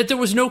was that there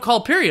was no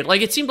call period.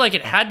 Like it seemed like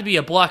it had to be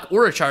a block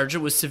or a charge. It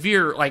was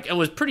severe, like it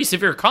was pretty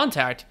severe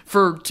contact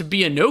to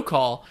be a no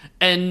call,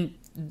 and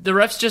the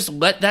refs just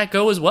let that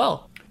go as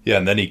well. Yeah,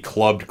 and then he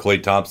clubbed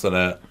Klay Thompson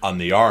on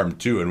the arm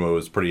too, and it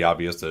was pretty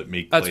obvious that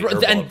Klay. That's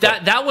right, and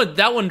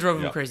that one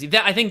drove him crazy.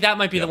 I think that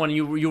might be the one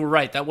you were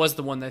right. That was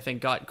the one that I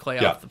think got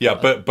Klay off the play. Yeah,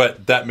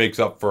 but that makes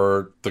up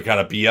for the kind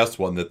of BS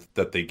one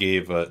that they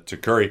gave to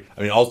Curry.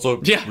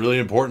 Also really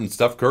important,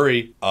 Steph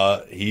Curry.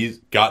 He's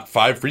got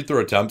 5 free throw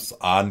attempts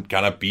on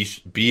kind of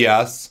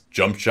BS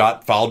jump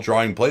shot foul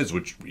drawing plays,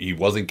 which he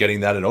wasn't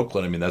getting that in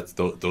Oakland.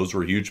 Those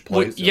were huge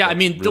plays. Well,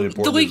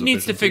 the league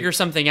needs to figure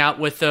something out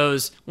with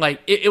those.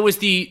 Like it was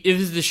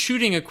the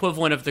shooting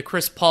equivalent of the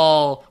Chris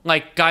Paul,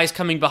 like guys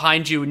coming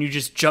behind you and you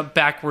just jump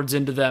backwards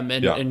into them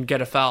and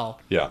get a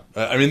foul. Yeah,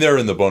 they're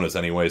in the bonus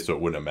anyway, so it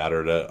wouldn't have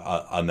mattered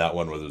on that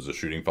one whether it was a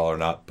shooting foul or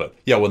not. But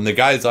yeah, when the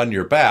guy's on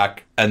your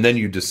back and then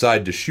you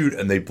decide to shoot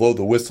and they blow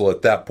the whistle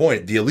at that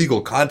point, the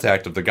illegal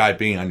contact of the guy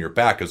being on your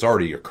back has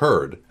already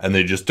occurred, and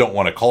they just don't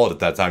want to call it at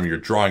that time time you're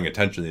drawing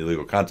attention to the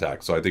illegal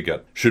contact. So I think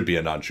that should be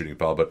a non-shooting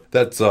foul, but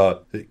that's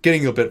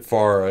getting a bit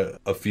far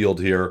afield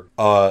here.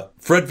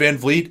 Fred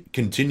VanVleet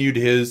continued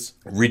his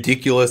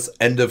ridiculous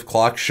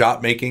end-of-clock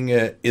shot making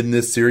in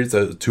this series.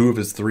 2 of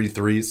his 3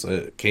 threes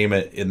came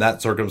in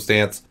that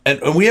circumstance. And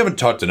we haven't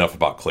talked enough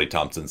about Klay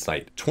Thompson's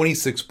night.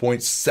 26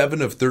 points,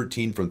 7 of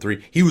 13 from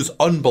 3. He was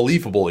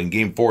unbelievable in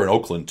Game 4 in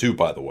Oakland, too,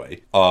 by the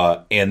way.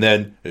 And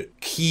then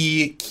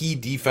key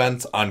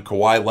defense on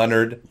Kawhi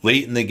Leonard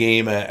late in the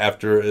game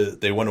after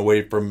they went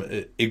away from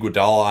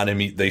Iguodala on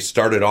him. They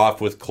started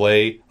off with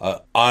Klay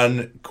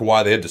on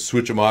Kawhi. They had to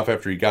switch him off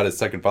after he got his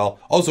second foul.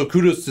 Also,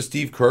 kudos to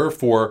Steve Kerr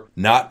for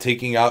not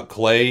taking out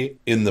Klay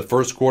in the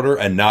first quarter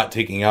and not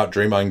taking out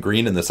Draymond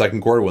Green in the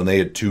second quarter when they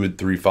had 2 and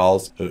 3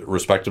 fouls,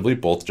 respectively.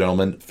 Both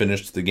gentlemen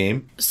finished the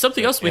game.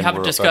 Something else we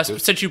haven't discussed,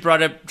 since you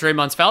brought up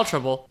Draymond's foul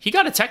trouble, he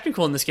got a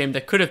technical in this game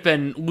that could have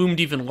been loomed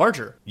even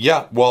larger.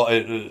 Yeah, well,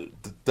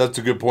 that's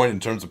a good point in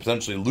terms of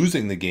potentially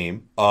losing the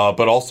game.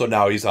 But also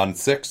now he's on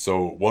 6,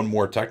 so one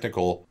more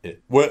technical.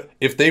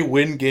 If they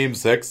win Game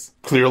 6,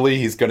 clearly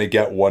he's going to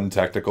get 1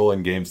 technical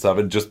in Game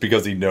 7 just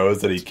because he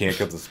knows that he can't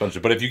get the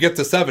suspension. But if you get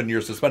to 7,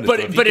 you're suspended.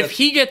 But if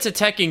he gets a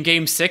tech in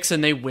Game 6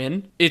 and they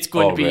win, it's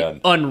going to be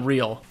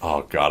unreal.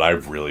 Oh, God, I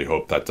really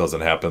hope that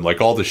doesn't happen.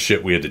 Like all the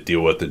shit we had to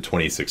deal with in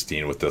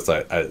 2016 with this,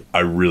 I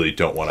really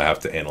don't want to have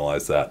to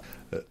analyze that.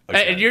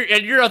 And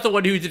you're not the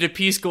one who did a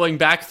piece going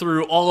back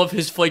through all of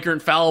his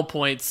flagrant foul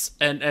points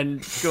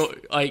and go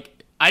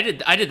like I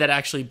did that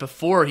actually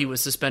before he was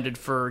suspended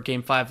for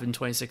Game 5 in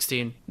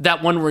 2016.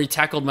 That one where he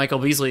tackled Michael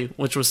Beasley,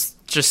 which was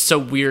just so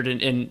weird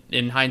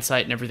in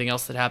hindsight and everything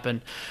else that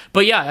happened.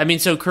 But yeah, I mean,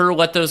 so Kerr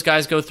let those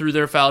guys go through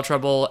their foul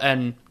trouble,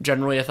 and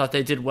generally I thought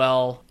they did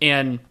well.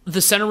 And the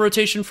center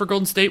rotation for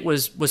Golden State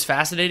was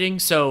fascinating.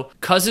 So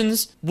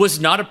Cousins was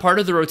not a part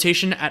of the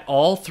rotation at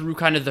all through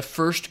kind of the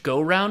first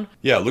go-round.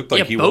 Yeah, it looked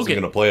like he wasn't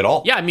going to play at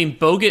all. Yeah, I mean,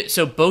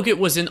 Bogut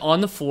was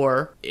on the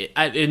floor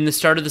in the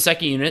start of the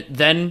second unit.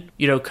 Then,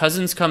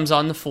 Cousins comes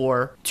on the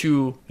floor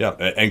to... Yeah,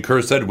 and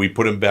Kerr said we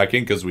put him back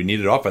in because we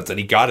needed offense, and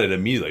he got it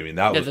immediately. I mean,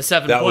 that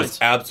was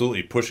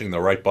absolutely pushing the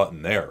right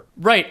button there.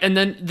 Right, and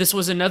then this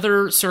was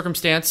another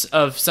circumstance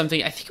of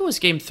something, I think it was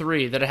Game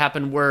 3 that it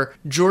happened where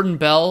Jordan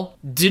Bell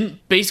didn't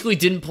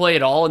play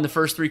at all in the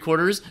first 3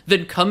 quarters,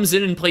 then comes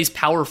in and plays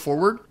power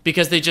forward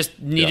because they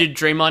just needed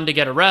Draymond to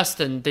get a rest,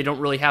 and they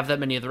don't really have that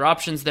many other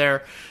options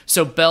there.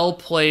 So Bell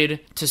played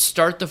to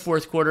start the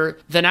fourth quarter,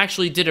 then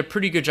actually did a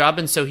pretty good job,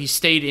 and so he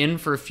stayed in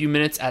for a few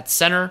minutes at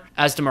center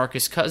as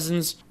DeMarcus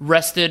Cousins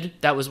rested.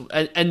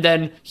 And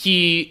then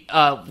he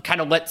kind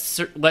of let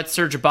Serge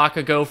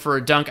Ibaka go for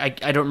a dunk. I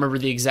don't remember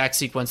the exact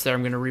sequence there.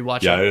 I'm going to rewatch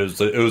it. Yeah,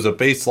 it was a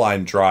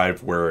baseline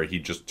drive where he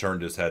just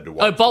turned his head to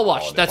watch ball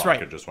watch. That's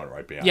right. Just went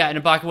right behind. Yeah, and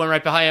Ibaka went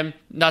right behind him.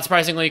 Not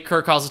surprisingly,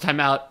 Kerr calls a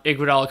timeout.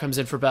 Iguodala comes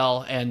in for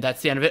Bell, and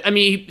that's the end of it. I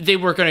mean, they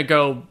were going to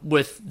go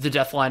with the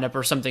death lineup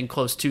or something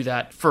close to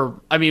that. They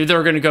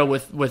were going to go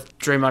with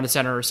Draymond at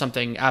center or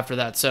something after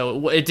that.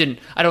 So it didn't.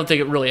 I don't think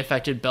it really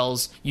affected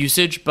Bell's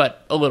usage,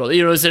 but a little.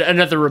 It was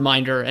another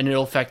reminder, and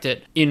it'll affect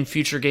it in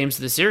future games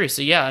of the series.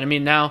 So yeah, I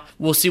mean, now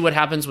we'll see what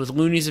happens with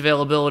Looney's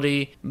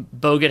availability.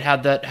 Bogut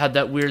had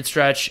that weird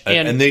stretch,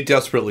 and they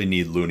desperately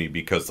need Looney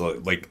because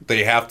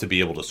they have to be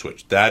able to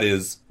switch. That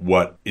is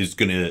what is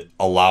going to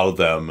allow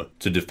them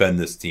to defend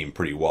this team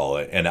pretty well.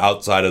 And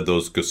outside of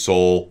those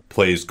Gasol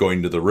plays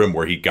going to the rim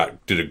where he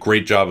did a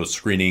great job of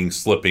screening,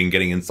 slipping,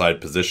 getting inside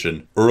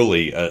position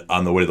early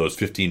on the way to those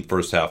 15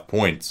 first half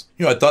points.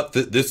 I thought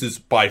that this is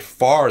by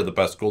far the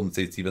best Golden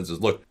State defense has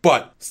looked.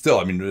 But still,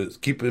 I mean,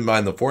 keep in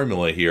mind the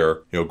formula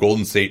here.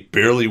 Golden State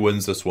barely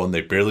wins this one.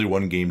 They barely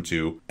won Game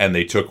 2, and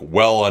they took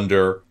well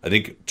under. I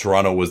think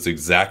Toronto was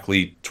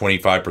exactly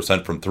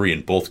 25% from 3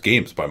 in both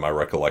games, by my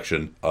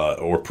recollection,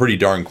 or pretty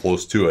darn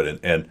close to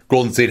it. And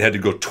Golden State had to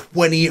go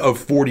 20 of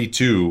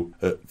 42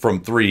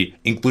 from 3,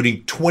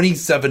 including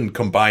 27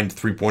 combined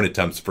 3-point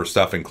attempts for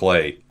Steph and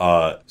Klay.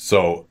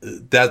 So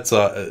that's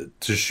to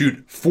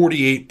shoot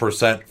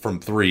 48%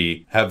 from 3,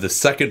 have the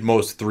second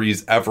most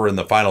threes ever in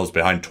the finals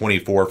behind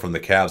 24 from the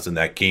Cavs in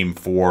that Game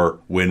 4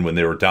 win when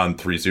they were down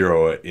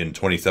 3-0 in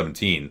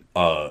 2017.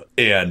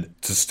 And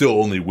to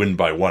still only win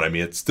by 1. I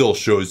mean, it still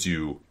shows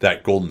you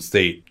that Golden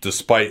State,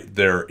 despite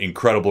their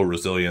incredible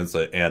resilience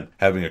and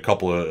having a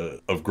couple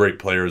of great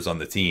players on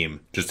the team,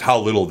 just how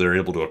little they're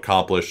able to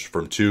accomplish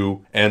from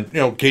 2. And,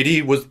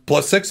 KD was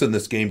 +6 in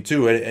this game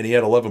too, and he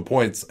had 11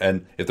 points.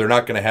 And if they're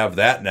not going to have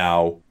that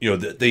now,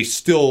 they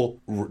still,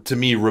 to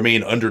me,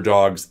 remain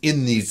underdogs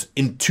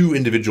in 2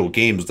 individual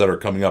games that are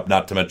coming up,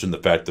 not to mention the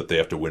fact that they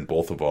have to win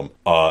both of them.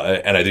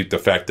 And I think the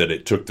fact that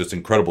it took this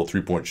incredible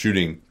 3-point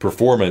shooting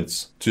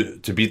performance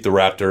to beat the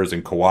Raptors,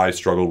 and Kawhi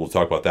struggled. We'll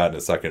talk about that in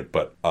a second.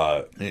 But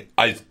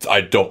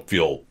I don't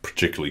feel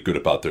particularly good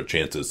about their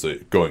chances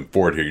going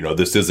forward here.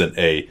 This isn't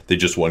they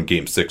just won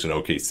Game 6 6 in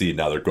OKC.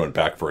 Now they're going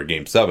back for a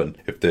Game 7.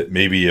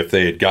 If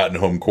they had gotten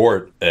home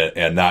court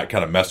and not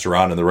kind of messed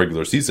around in the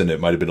regular season, it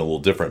might have been a little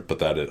different. But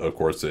that, of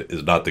course,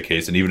 is not the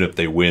case. And even if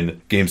they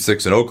win Game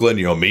 6 in Oakland,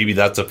 maybe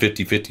that's a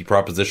 50-50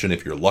 proposition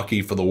if you're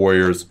lucky for the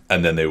Warriors.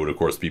 And then they would, of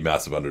course, be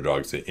massive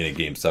underdogs in a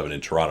Game 7 in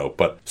Toronto.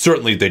 But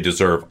certainly they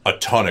deserve a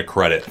ton of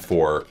credit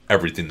for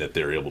everything that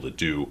they're able to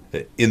do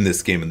in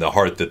this game and the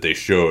heart that they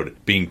showed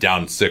being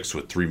down 6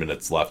 with 3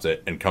 minutes left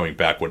and coming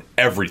back when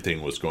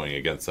everything was going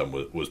against them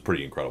was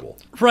pretty incredible.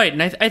 Right,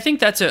 and I think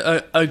that's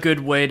a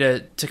good way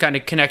to kind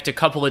of connect a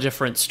couple of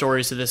different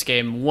stories of this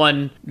game.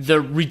 One,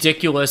 the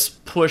ridiculous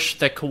push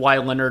that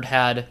Kawhi Leonard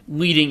had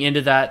leading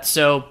into that.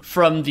 So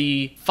from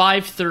the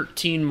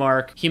 5:13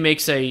 mark, he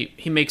makes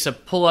a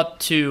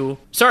pull-up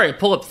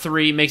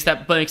three, makes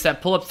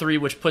that pull-up three,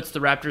 which puts the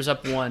Raptors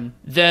up 1.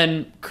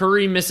 Then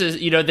Curry misses,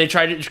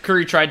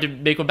 Curry tried to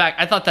make one back.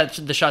 I thought that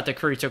the shot that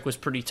Curry took was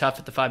pretty tough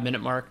at the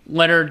 5-minute mark.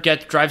 Leonard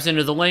drives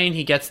into the lane,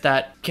 he gets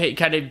that,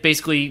 kind of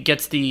basically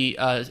gets the,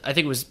 I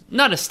think it was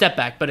not a step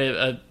back, but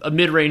a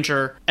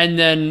mid-ranger, and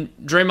then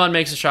Draymond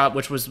makes a shot,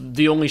 which was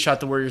the only shot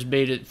the Warriors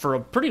made for a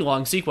pretty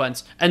long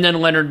sequence, and then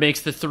Leonard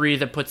makes the 3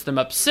 that puts them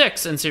up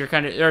 6, and so you're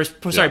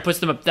puts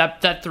them up,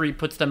 that 3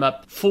 puts them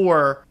up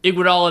 4.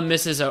 Iguodala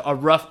misses a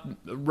rough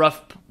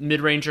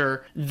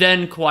mid-ranger,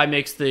 then Kawhi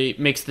makes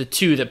the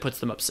 2 that puts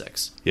them up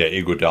 6. Yeah,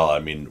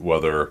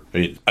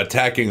 Iguodala,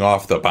 attacking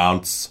off the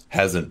bounce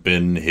hasn't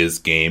been his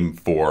game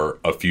for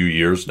a few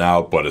years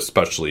now, but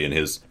especially in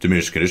his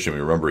diminished condition.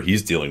 Remember,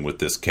 he's dealing with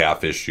this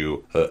calf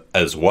issue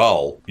as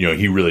well.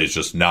 He really is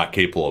just not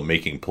capable of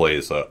making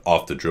plays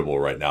off the dribble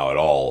right now at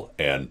all,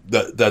 and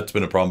that's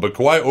been a problem. But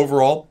Kawhi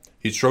overall,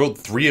 he struggled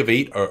 3 of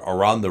 8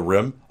 around the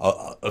rim.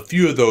 A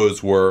few of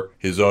those were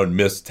his own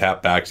missed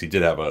tap backs. He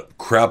did have a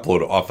crap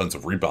load of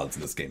offensive rebounds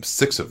in this game,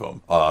 6 of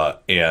them.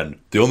 And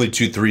the only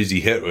 2 threes he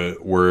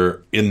hit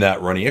were in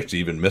that run. He actually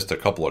even missed a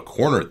couple of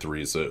corner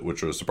threes,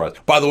 which was a surprise.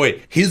 By the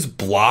way, his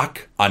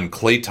block on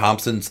Klay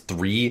Thompson's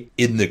 3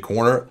 in the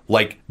corner,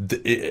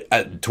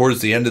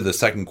 towards the end of the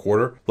second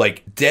quarter,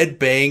 dead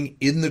bang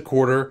in the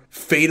quarter,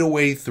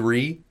 fadeaway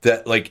 3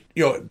 that,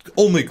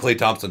 only Klay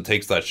Thompson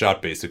takes that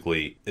shot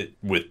basically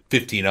with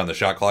 15 on the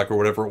shot clock or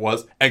whatever it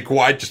was, and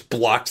Kawhi just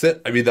blocks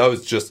it.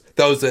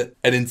 That was an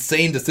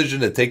insane decision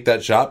to take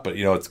that shot, but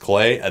it's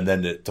Klay, and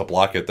then to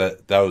block it,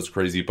 that was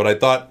crazy. But I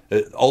thought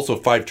also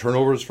 5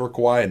 turnovers for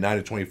Kawhi and 9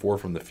 of 24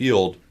 from the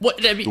field.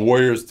 The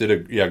Warriors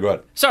did go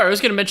ahead. Sorry, I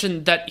was going to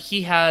mention that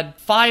he had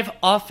 5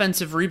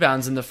 offensive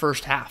rebounds in the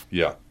first half.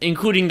 Yeah.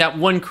 Including that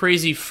one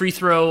crazy free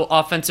throw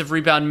offensive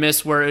rebound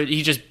miss where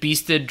he just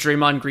beasted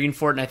Draymond Green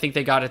for it, and I think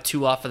they got a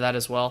 2 off of that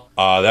as well.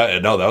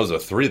 That was a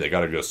 3. They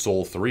got to go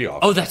sole 3 off.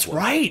 Oh, that's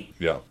right.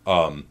 Yeah.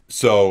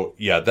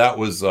 That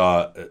was,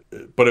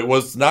 but it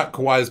was not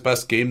Kawhi's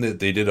best game. That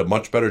they did a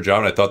much better job,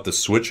 and I thought the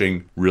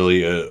switching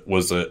really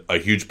was a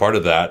huge part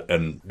of that.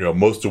 And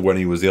most of when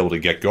he was able to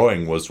get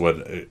going was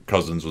when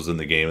Cousins was in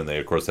the game, and they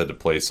of course had to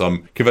play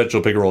some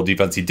conventional pick and roll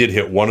defense. He did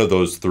hit one of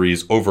those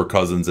 3s over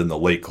Cousins in the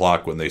late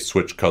clock when they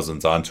switched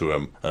Cousins onto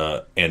him,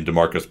 and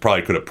DeMarcus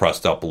probably could have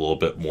pressed up a little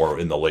bit more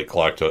in the late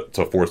clock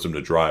to force him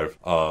to drive.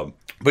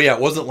 But yeah,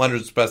 it wasn't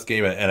Leonard's best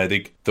game, and I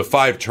think the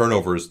 5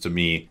 turnovers, to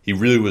me, he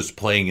really was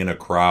playing in a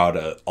crowd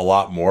a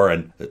lot more,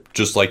 and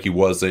just like he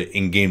was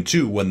in Game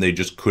 2 when they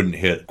just couldn't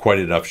hit quite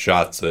enough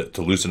shots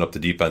to loosen up the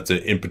defense.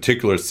 In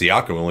particular,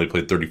 Siakam only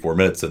played 34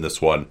 minutes in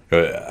this one.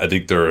 I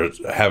think they're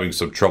having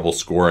some trouble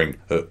scoring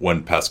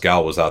when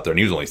Pascal was out there, and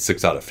he was only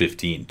 6 out of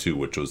 15 too,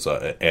 which was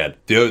and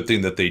the other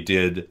thing that they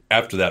did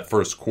after that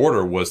first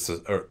quarter was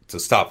to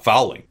stop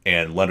fouling,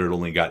 and Leonard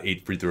only got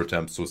 8 free throw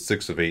attempts, so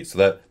 6 of 8.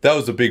 So that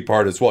was a big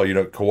part as well.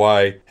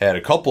 Kawhi had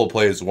a couple of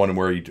plays, one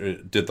where he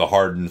did the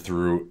Harden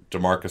through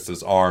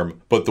DeMarcus's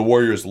arm, but the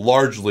Warriors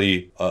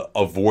largely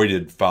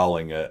avoided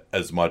fouling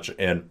as much.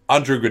 And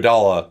Andre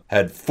Iguodala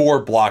had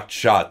 4 blocked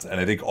shots,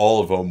 and I think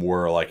all of them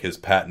were his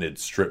patented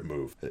strip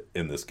move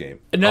in this game.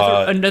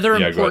 Another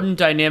important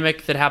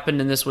dynamic that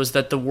happened in this was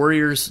that the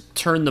Warriors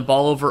turned the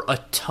ball over a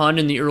ton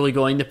in the early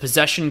going. The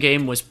possession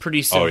game was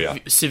pretty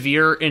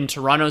severe in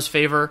Toronto's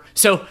favor.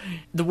 So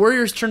the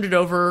Warriors turned it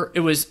over.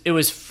 It was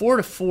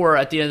 4-4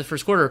 at the end of the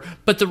first quarter.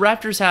 But the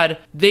Raptors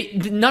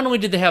not only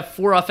did they have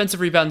 4 offensive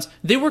rebounds,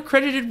 they were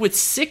credited with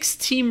 6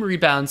 team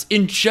rebounds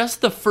in just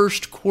the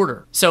first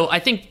quarter. So I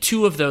think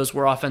 2 of those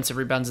were offensive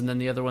rebounds, and then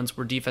the other ones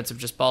were defensive,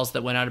 just balls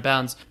that went out of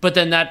bounds. But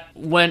then that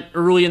went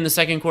early in the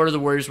second quarter. The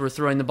Warriors were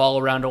throwing the ball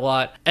around a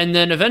lot. And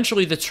then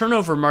eventually the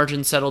turnover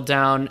margin settled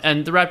down,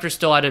 and the Raptors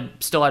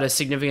still had a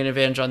significant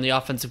advantage on the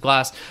offensive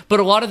glass. But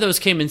a lot of those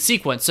came in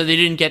sequence, so they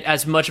didn't get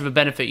as much of a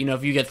benefit.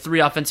 If you get 3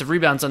 offensive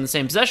rebounds on the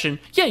same possession,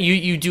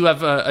 you do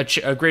have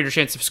a greater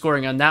chance of scoring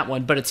on that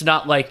one, but it's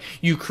not like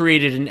you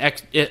created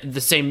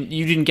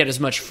you didn't get as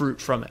much fruit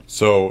from it.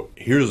 So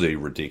here's a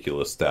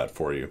ridiculous stat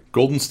for you.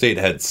 Golden State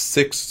had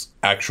 6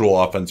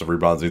 actual offensive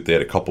rebounds. I think they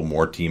had a couple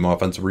more team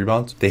offensive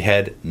rebounds. They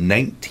had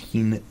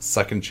 19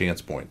 second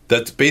chance points.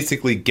 That's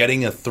basically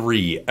getting a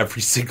 3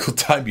 every single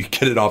time you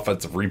get an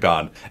offensive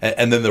rebound.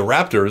 And then the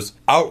Raptors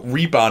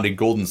out-rebounded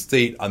Golden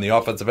State on the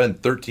offensive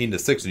end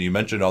 13-6. And you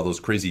mentioned all those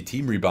crazy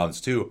team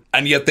rebounds too.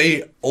 And yet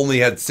they only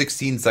had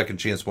 16 second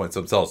chance points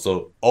themselves.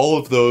 So all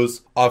of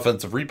those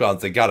offensive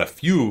rebounds, they got a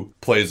few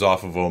plays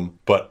off of them.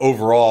 But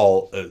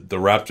overall, the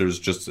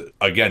Raptors just,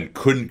 again,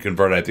 couldn't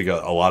convert. I think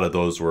a lot of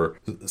those were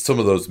some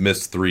of those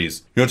missed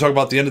threes. You want to talk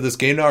about the end of this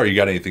game now, or you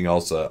got anything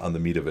else on the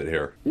meat of it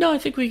here? No, I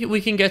think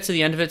we can get to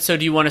the end of it. So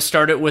do you want to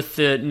start it with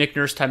the Nick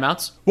Nurse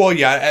timeouts? Well,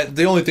 yeah,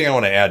 the only thing I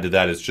want to add to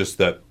that is just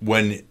that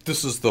when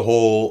this is the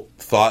whole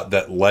thought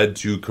that led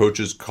to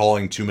coaches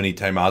calling too many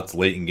timeouts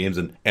late in games,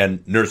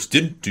 and Nurse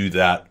didn't do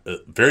that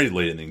very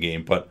late in the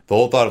game, but the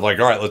whole thought of like,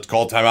 all right, let's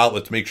call timeout,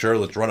 let's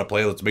run a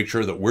play, let's make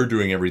sure that we're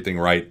doing everything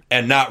right,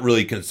 and not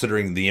really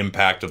considering the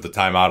impact of the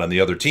timeout on the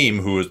other team,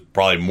 who is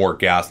probably more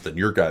gassed than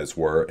your guys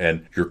were,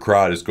 and your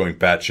crowd is going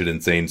batshit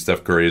insane.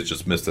 Steph Curry has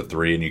just missed a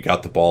 3, and you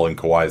got the ball in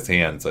Kawhi's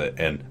hands,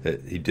 and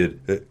he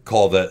did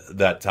call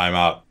that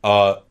timeout.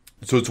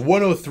 So it's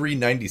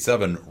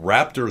 103-97,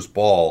 Raptors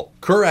ball.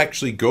 Kerr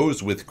actually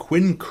goes with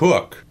Quinn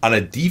Cook on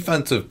a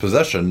defensive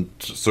possession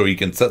so he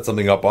can set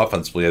something up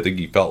offensively. I think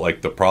he felt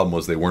like the problem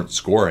was they weren't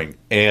scoring.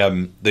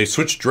 And they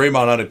switched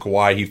Draymond onto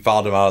Kawhi. He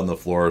fouled him out on the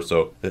floor,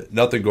 so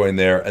nothing going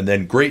there. And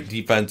then great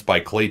defense by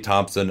Klay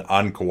Thompson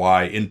on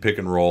Kawhi in pick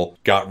and roll.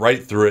 Got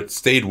right through it,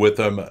 stayed with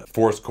him,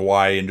 forced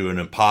Kawhi into an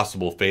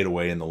impossible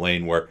fadeaway in the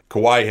lane where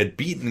Kawhi had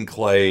beaten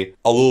Klay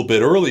a little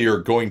bit earlier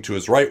going to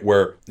his right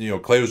where,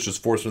 Klay was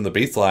just forced from the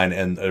baseline.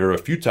 And there were a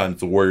few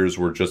times the Warriors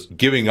were just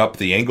giving up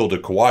the angle to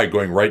Kawhi,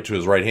 going right to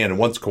his right hand. And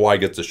once Kawhi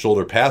gets a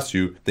shoulder past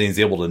you, then he's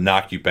able to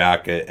knock you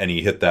back, and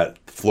he hit that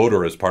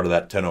floater as part of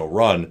that 10-0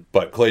 run.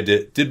 But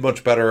Klay did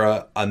much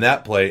better on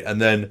that play.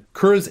 And then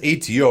Kerr's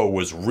ATO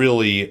was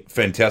really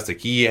fantastic.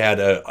 He had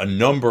a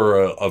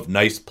number of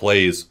nice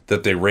plays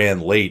that they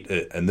ran late,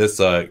 and this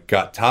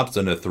got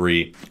Thompson a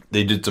 3.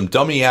 They did some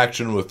dummy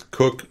action with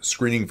Cook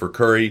screening for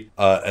Curry,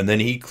 and then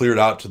he cleared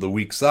out to the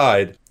weak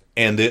side.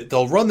 And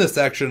they'll run this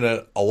action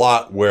a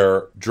lot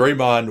where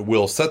Draymond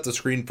will set the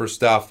screen for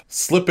Steph,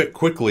 slip it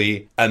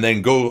quickly, and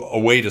then go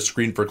away to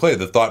screen for Klay.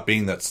 The thought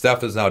being that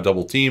Steph is now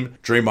double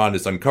teamed. Draymond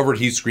is uncovered.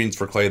 He screens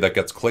for Klay. That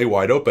gets Klay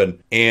wide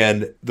open.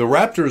 And the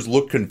Raptors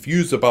look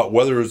confused about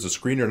whether it was a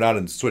screen or not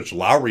in the switch.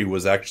 Lowry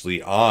was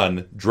actually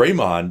on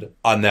Draymond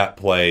on that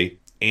play,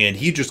 and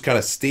he just kind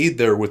of stayed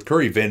there with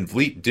Curry. Van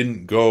Vliet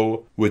didn't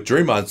go with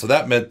Draymond, so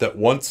that meant that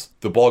once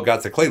the ball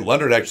got to Klay,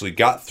 Leonard actually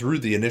got through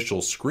the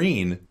initial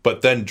screen,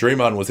 but then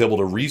Draymond was able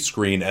to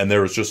rescreen, and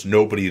there was just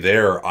nobody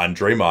there on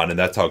Draymond, and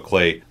that's how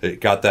Klay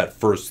got that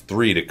first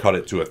 3 to cut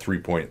it to a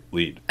 3-point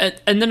lead.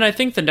 And then I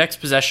think the next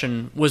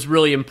possession was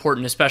really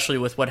important, especially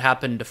with what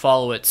happened to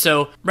follow it.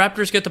 So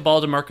Raptors get the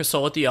ball to Marc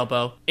Gasol at the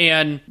elbow,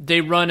 and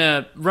they run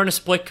a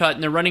split cut,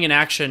 and they're running an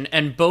action,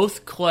 and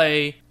both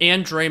Klay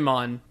and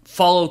Draymond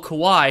follow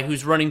Kawhi,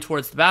 who's running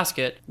towards the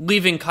basket,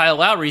 leaving Kyle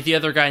Lowry, the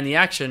other guy in the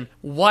action,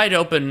 wide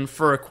open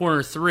for a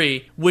corner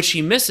 3, which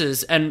he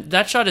misses. And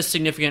that shot is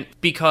significant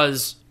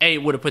because, A,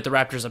 it would have put the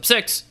Raptors up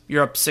 6.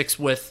 You're up 6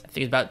 with, I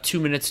think, about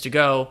 2 minutes to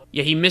go.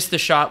 Yeah, he missed the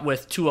shot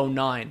with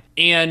 2:09.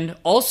 And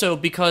also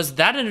because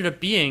that ended up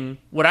being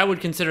what I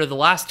would consider the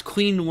last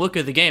clean look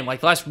of the game,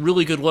 like the last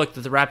really good look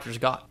that the Raptors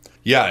got.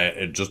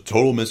 Yeah, just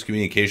total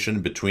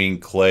miscommunication between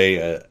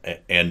Klay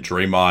and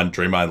Draymond.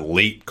 Draymond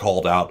late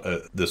called out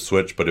the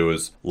switch, but it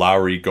was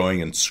Lowry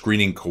going and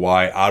screening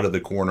Kawhi out of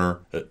the corner.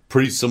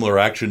 Pretty similar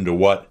action to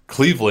what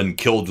Cleveland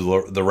killed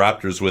the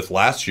Raptors with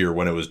last year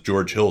when it was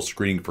George Hill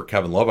screening for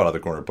Kevin Love out of the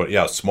corner. But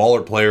yeah,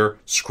 smaller player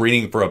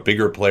screening for a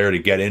bigger player to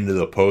get into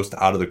the post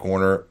out of the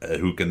corner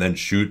who can then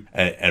shoot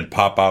and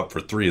pop out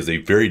for 3 is a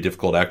very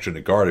difficult action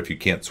to guard if you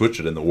can't switch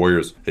it. And the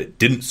Warriors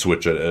didn't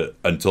switch it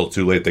until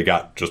too late. They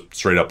got just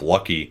straight up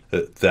lucky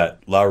that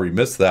Lowry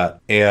missed that.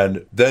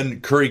 And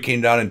then Curry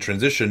came down in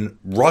transition,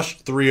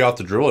 rushed 3 off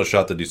the dribble, a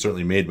shot that he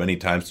certainly made many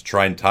times to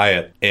try and tie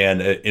it.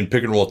 And in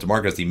pick and roll with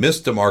DeMarcus, he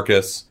missed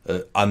DeMarcus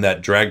on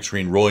that drag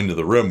screen rolling to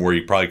the rim where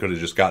he probably could have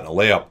just gotten a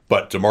layup.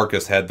 But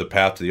DeMarcus had the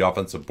path to the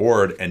offensive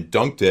board and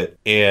dunked it.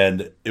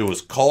 And it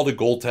was called a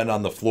goaltend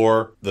on the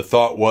floor. The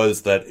thought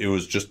was that it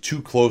was just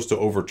too close to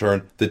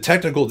overturn. The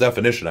technical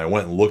definition, I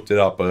went and looked it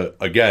up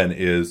again,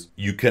 is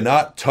you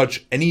cannot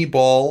touch any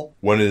ball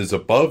when it is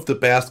above the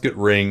basket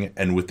ring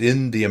and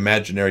within the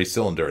imaginary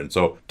cylinder. And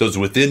so does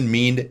within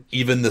mean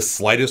even the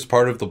slightest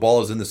part of the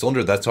ball is in the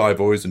cylinder? That's how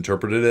I've always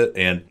interpreted it.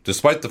 And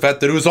despite the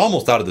fact that it was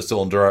almost out of the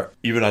cylinder,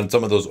 even on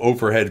some of those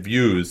overhead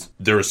views,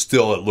 there was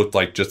still, it looked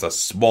like just a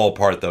small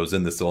part that was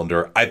in the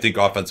cylinder. I think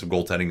offensive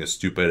goaltending is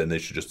stupid and they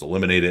should just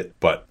eliminate it.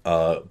 But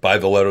by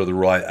the letter of the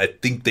rule, I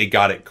think they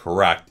got it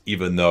correct,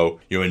 even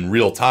though, in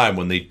real time,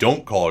 when they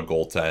don't call a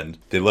goaltend,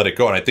 they let it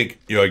go. And I think,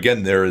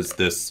 again, there is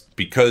this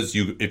because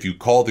if you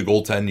call the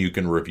goaltend, you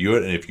can review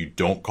it, and if you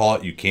don't call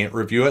it, you can't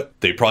review it.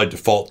 They probably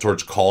default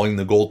towards calling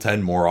the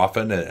goaltend more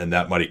often, and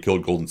that might have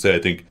killed Golden State. I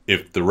think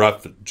if the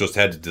ref just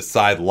had to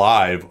decide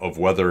live of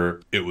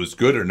whether it was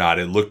good or not,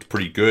 it looked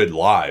pretty good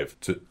live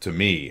to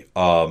me.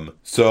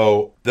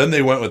 So then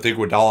they went with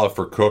Iguodala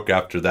for Cook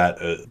after that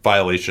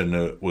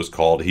violation was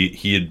called.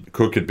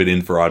 Cook had been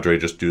in for Andre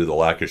just due to the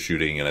lack of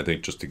shooting, and I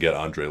think just to get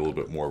Andre a little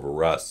bit more of a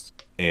rest.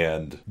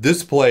 And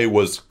this play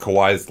was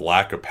Kawhi's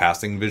lack of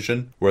passing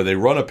vision, where they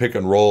run a pick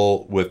and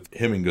roll with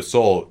him and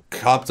Gasol.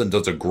 Thompson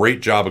does a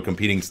great job of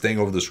competing, staying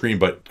over the screen,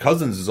 but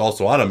Cousins is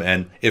also on him.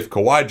 And if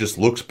Kawhi just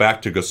looks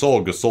back to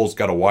Gasol, Gasol's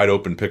got a wide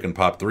open pick and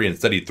pop three.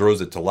 Instead, he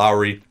throws it to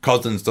Lowry.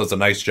 Cousins does a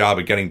nice job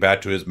of getting back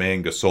to his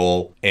man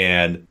Gasol,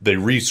 and they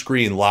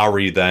rescreen.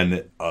 Lowry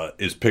then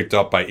is picked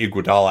up by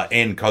Iguodala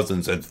and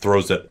Cousins and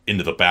throws it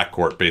into the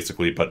backcourt,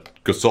 basically. But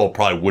Gasol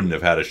probably wouldn't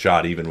have had a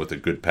shot even with a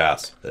good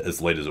pass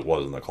as late as it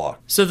was in the clock.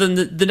 So then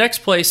the next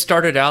play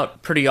started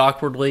out pretty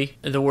awkwardly.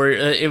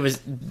 Maybe it was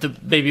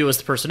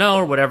the personnel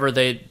or whatever.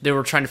 They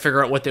were trying to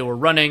figure out what they were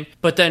running.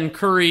 But then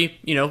Curry,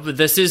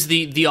 this is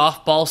the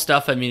off ball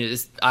stuff. I mean,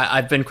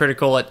 I've been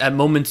critical at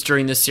moments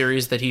during this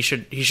series that he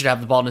should have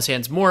the ball in his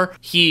hands more.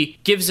 He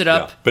gives it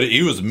up, but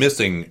he was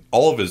missing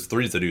all of his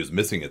threes that he was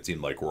missing. It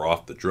seemed like were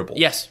off the dribble.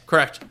 Yes,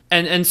 correct.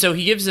 And so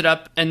he gives it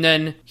up, and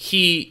then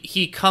he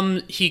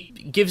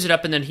gives it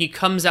up, and then he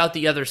comes out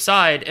the other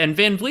side, and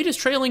Van Vliet is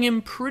trailing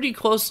him pretty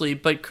closely.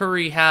 But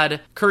Curry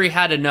had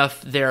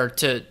enough there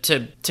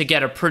to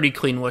get a pretty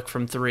clean look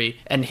from three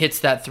and hits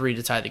that three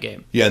to tie the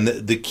game. Yeah, and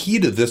the key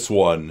to this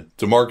one,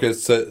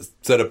 DeMarcus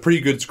set a pretty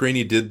good screen.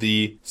 He did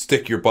the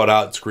stick your butt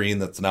out screen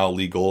that's now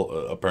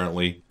legal,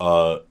 apparently.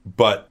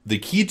 But the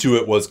key to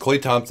it was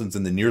Klay Thompson's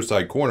in the near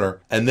side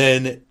corner, and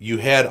then you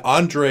had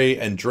Andre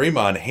and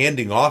Draymond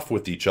handing off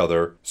with each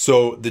other.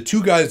 So the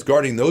two guys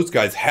guarding those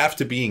guys have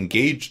to be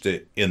engaged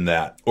in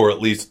that, or at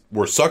least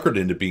were suckered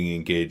into being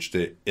engaged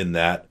in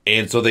that.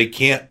 And so they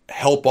can't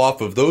help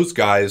off of those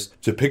guys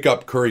to pick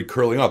up Curry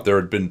curling up. There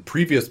had been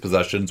previous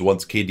possessions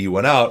once KD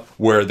went out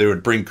where they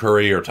would bring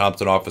Curry or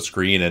Thompson off a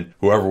screen, and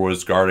whoever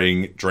was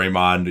guarding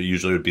Draymond,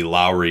 usually would be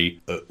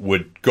Lowry,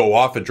 would go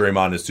off at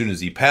Draymond as soon as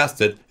he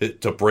passed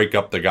it to break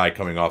up the guy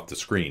coming off the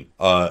screen.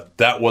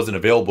 That wasn't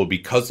available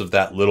because of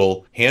that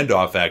little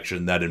handoff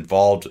action that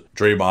involved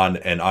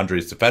Draymond and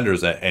Andre's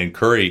defenders, and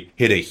Curry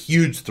hit a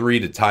huge three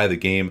to tie the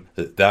game.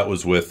 That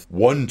was with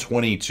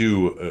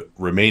 1:22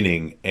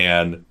 remaining,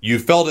 and you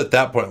felt at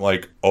that point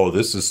like, oh,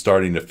 this is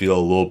starting to feel a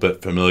little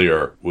bit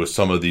familiar with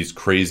some of these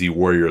crazy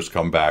Warriors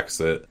comebacks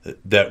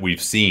that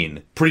we've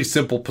seen. Pretty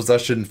simple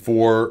possession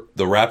for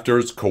the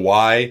Raptors.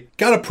 Kawhi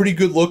got a pretty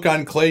good look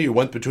on Klay, who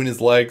went between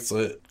his legs,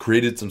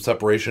 created some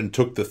separation,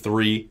 took the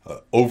three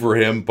over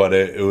him, but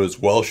it was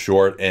well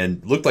short,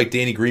 and looked like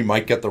Danny Green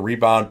might get the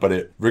rebound, but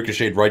it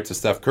ricocheted right to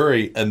Steph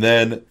Curry. And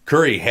then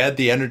Curry had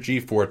the energy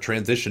for a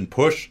transition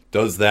push,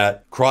 does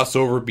that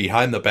crossover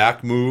behind the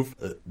back move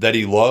that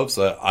he loves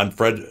on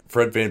Fred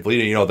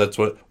VanVleet. That's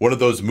one of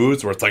those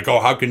moves where it's like, oh,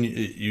 how can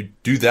you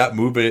do that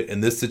move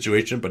in this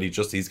situation? But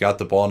he's got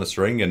the ball in a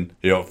string, and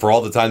for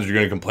all the times you're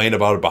going to complain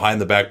about a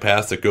behind the back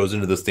pass that goes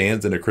into the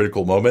stands in a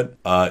critical moment,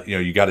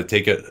 you got to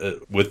take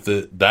it with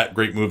that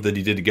great move that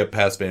he did to get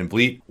past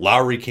VanVleet.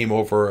 Lowry came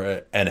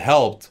over and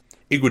helped.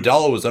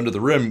 Iguodala was under the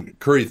rim.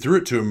 Curry threw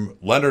it to him.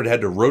 Leonard had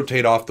to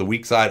rotate off the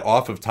weak side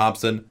off of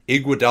Thompson.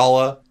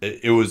 Iguodala,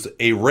 it was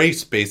a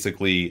race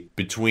basically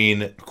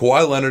between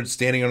Kawhi Leonard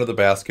standing under the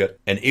basket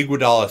and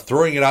Iguodala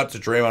throwing it out to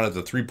Draymond at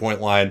the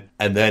three-point line,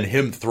 and then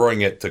him throwing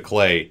it to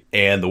Klay.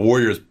 And the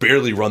Warriors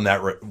barely won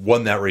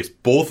that race.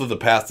 Both of the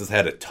passes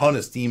had a ton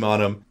of steam on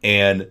them,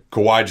 and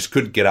Kawhi just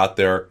couldn't get out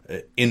there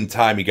in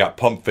time. He got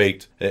pump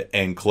faked,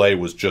 and Klay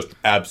was just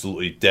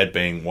absolutely dead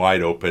bang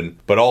wide open.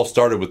 But all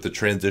started with the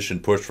transition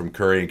push from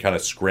Curry and kind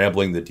of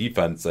scrambling the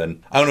defense.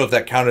 And I don't know if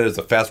that counted as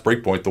a fast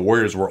break point. The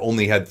Warriors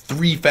only had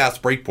 3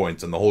 fast break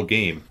points in the whole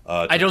game.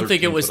 I don't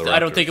think it was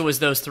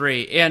those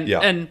 3.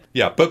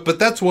 But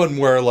that's one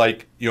where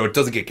it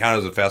doesn't get counted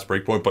as a fast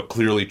break point, but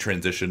clearly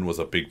transition was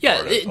a big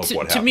part of what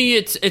happened. To me,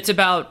 it's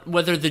about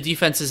whether the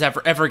defenses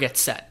ever get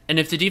set, and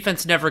if the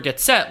defense never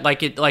gets set,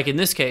 like in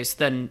this case,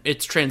 then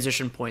it's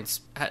transition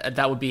points.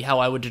 That would be how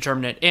I would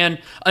determine it. And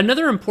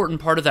another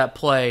important part of that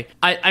play,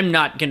 I'm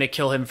not going to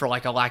kill him for a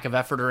lack of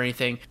effort or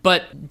anything,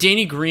 but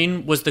Danny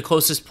Green was the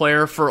closest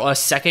player for a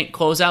second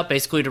closeout,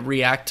 basically to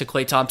react to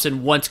Klay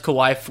Thompson once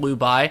Kawhi flew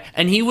by,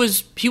 and he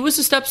was a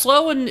step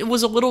slow, and it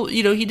was a little,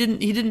 he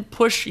didn't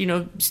push,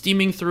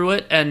 steaming through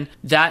it. And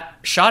that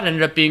shot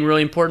ended up being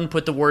really important,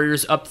 put the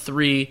Warriors up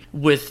 3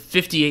 with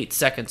 58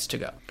 seconds to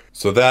go.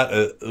 So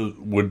that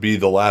would be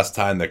the last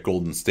time that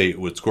Golden State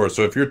would score.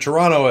 So if you're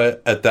Toronto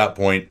at that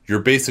point, you're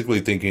basically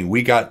thinking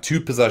we got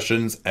 2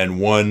 possessions and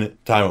 1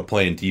 time of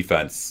playing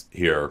defense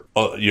here,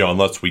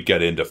 unless we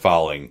get into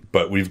fouling.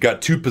 But we've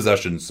got 2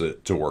 possessions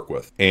to work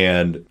with.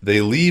 And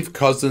they leave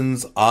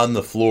Cousins on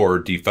the floor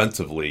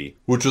defensively,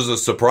 which was a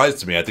surprise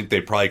to me. I think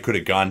they probably could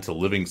have gone to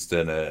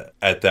Livingston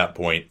at that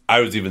point.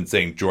 I was even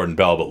saying Jordan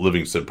Bell, but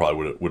Livingston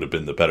probably would have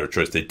been the better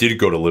choice. They did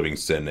go to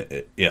Livingston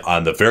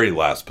on the very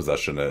last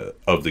possession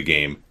of the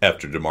game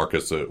after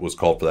DeMarcus was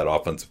called for that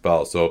offensive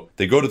foul. So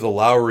they go to the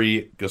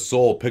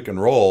Lowry-Gasol pick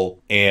and roll,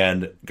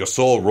 and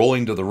Gasol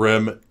rolling to the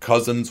rim.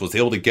 Cousins was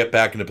able to get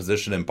back into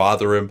position and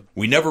bother him.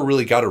 We never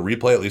really got a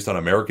replay, at least on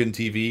American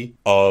TV,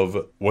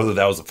 of whether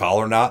that was a foul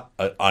or not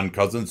on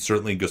Cousins.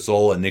 Certainly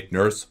Gasol and Nick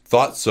Nurse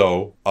thought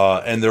so,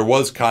 and there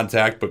was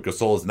contact, but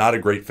Gasol is not a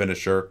great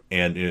finisher,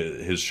 and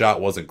his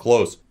shot wasn't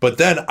close. But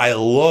then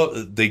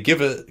they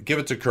give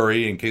it to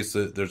Curry in case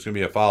there's going to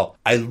be a foul.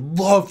 I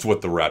loved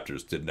what the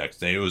Raptors did next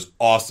day. It was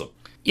awesome.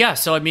 Yeah,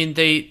 so I mean,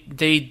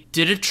 they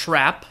did a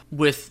trap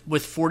with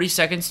 40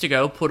 seconds to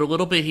go, put a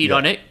little bit of heat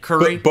on it.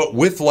 Curry, but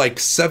with like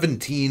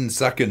 17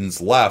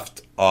 seconds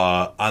left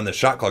on the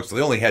shot clock, so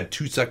they only had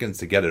 2 seconds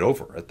to get it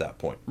over at that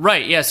point.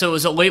 Right, yeah, so it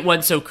was a late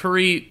one. So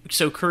Curry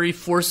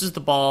forces the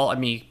ball, I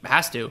mean,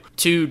 has to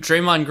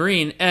Draymond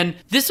Green, and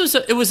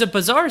it was a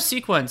bizarre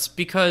sequence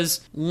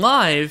because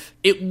live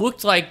it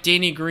looked like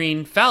Danny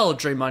Green fouled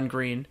Draymond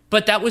Green,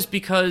 but that was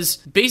because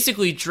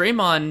basically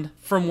Draymond,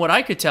 from what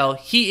I could tell,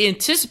 he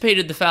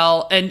anticipated the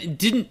foul and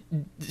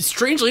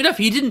strangely enough,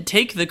 he didn't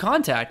take the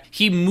contact.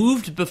 He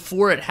moved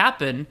before it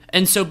happened,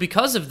 and so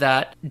because of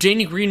that,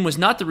 Danny Green was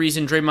not the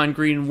reason Draymond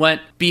Green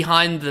went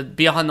behind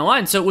the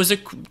line. So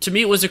to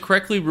me it was a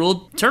correctly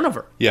ruled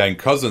turnover. Yeah, and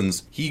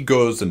Cousins, he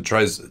goes and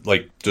tries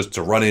just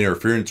to run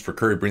interference for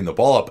Curry, bring the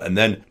ball up, and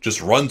then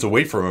just runs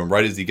away from him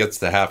right as he gets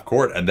to half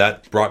court, and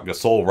that brought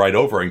Gasol right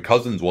over, and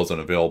Cousins wasn't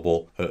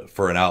available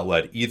for an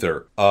outlet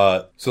either.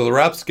 So the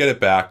Raps get it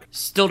back.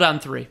 Still down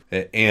 3.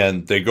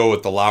 And they go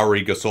with the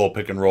Lowry-Gasol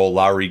pick and roll.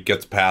 Lowry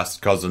gets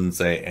past Cousins,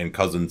 and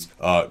Cousins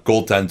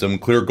goaltends him,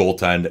 clear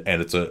goaltend,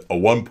 and it's a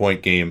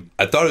 1-point game.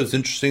 I thought it was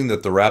interesting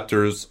that the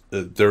Raptors,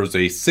 there was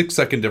a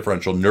 6-second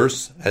differential.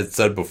 Nurse had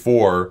said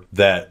before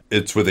that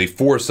it's with a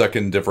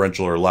 4-second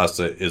differential or less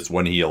is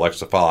when he elects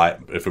to foul.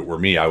 If it were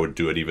me, I would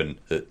do it even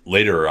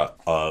later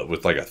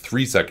with like a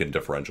 3-second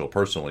differential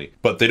personally.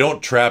 But they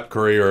don't trap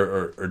Curry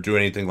or do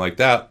anything like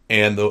that.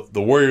 And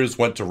the Warriors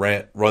went to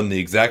run the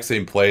exact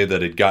same play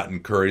that had gotten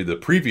Curry the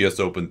previous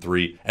open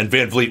 3, and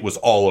Van Vliet was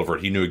all over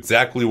it. He knew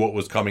exactly what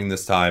was coming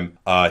this time.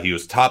 He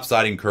was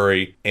topsiding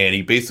Curry, and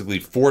he basically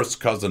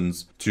forced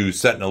Cousins to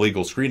set an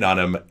illegal screen on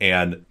him,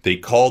 and they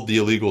called the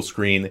illegal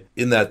screen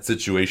in that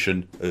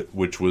situation,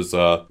 which was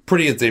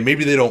pretty insane.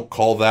 Maybe they don't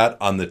call that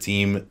on the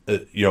team,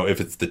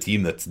 if it's the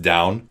team that's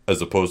down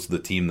as opposed to the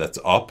team that's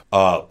up.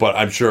 But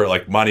I'm sure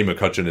like Monty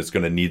McCutcheon is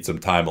going to need some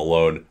time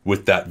alone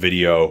with that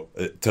video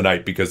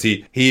tonight, because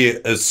he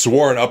has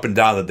sworn up and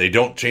down that they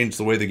don't change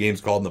the way the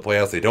game's called in the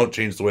playoffs. They don't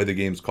change the way the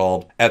game's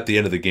called at the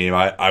end of the game.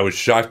 I was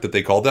shocked that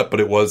they called that, but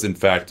it was in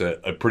fact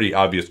a pretty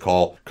obvious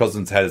call.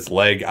 Cousins had his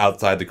leg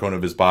outside the cone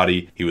of his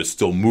body. He was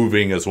still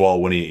moving as well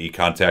when he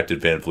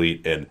contacted Van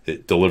Vliet, and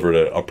it delivered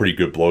a pretty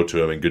good blow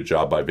to him, and good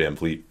job by Van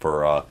Vliet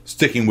for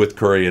sticking with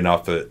Curry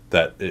enough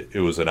that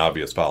it was an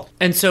obvious foul.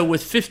 And so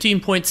with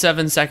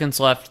 15.7 seconds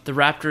left, the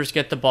Raptors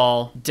get the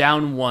ball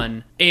down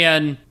 1,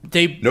 and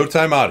they... No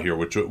timeout here,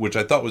 which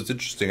I thought was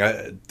interesting.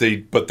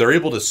 But they're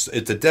able to...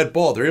 It's a dead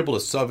ball. They're able to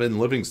sub in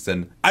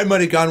Livingston. I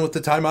might have gone with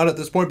the timeout at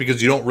this point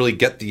because you don't really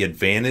get the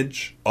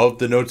advantage of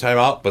the no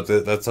timeout, but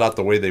that's not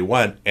the way they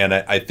went. And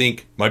I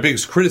think my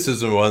biggest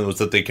criticism was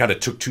that they kind of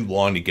took too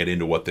long to get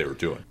into what they were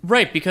doing.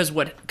 Right, because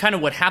what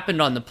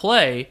happened on the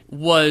play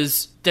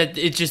was that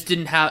it just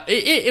didn't have...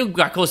 It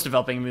got close to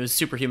developing. I mean, it was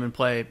superhuman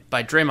play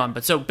by Draymond.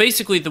 But so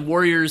basically the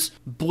Warriors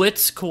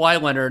blitz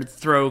Kawhi Leonard,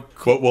 throw...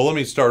 Well, let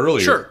me start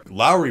earlier. Sure.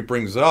 Lowry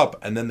brings it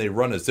up, and then they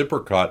run a zipper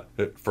cut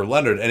for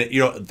Leonard.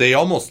 And, they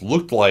almost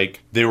looked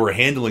like they were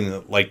handling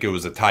it like it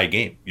was a tie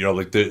game.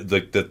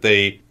 That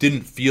they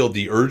didn't feel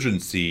the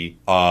urgency,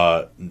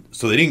 so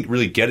they didn't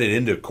really get it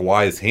into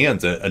Kawhi's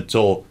hands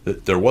until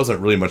there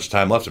wasn't really much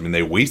time left. I mean,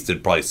 they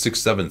wasted probably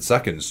 6-7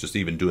 seconds just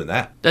even doing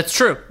that. That's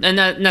true. And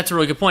that's a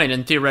really good point.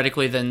 And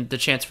theoretically, then the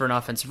chance for an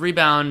offensive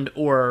rebound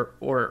or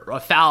a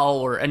foul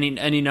or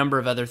any number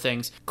of other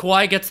things.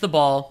 Kawhi gets the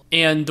ball,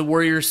 and the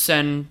Warriors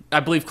send, I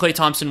believe Klay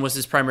Thompson was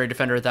his primary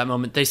defender at that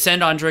moment. They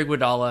send Andre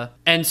Iguodala,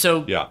 and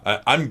so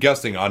I'm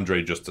guessing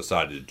Andre just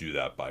decided to do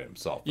that by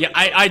himself. Yeah,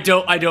 I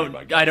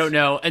don't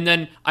know. And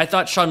then I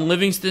thought Sean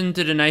Livingston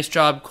did a nice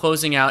job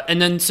closing out.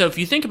 And then so if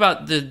you think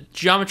about the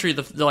geometry,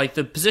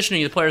 the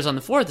positioning of the players on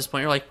the floor at this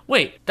point, you're like,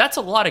 wait, that's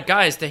a lot of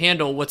guys to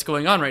handle what's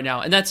going on right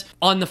now. And that's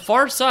on the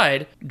far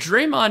side. Draymond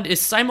Draymond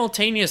is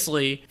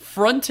simultaneously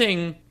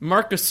fronting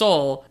Marc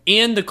Gasol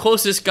and the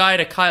closest guy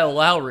to Kyle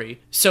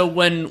Lowry. So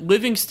when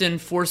Livingston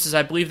forces,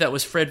 I believe that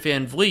was Fred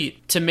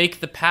VanVleet, to make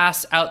the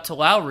pass out to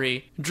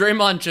Lowry,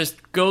 Draymond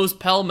just goes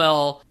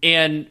pell-mell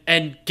and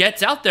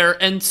gets out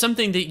there, and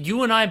something that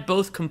you and I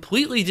both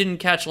completely didn't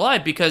catch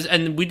live because,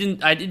 and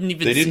I didn't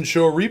even. They didn't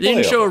show a replay. They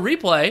didn't show a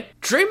replay.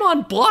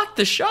 Draymond blocked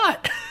the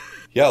shot.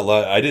 Yeah,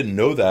 I didn't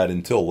know that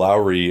until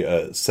Lowry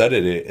said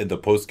it in the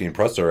post-game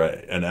presser,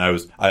 and I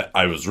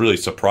was really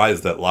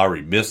surprised that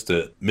Lowry missed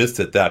it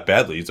that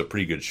badly. He's a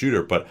pretty good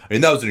shooter, but I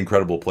mean that was an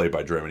incredible play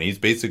by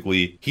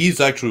Draymond.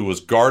 He's actually was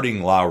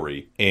guarding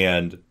Lowry,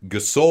 and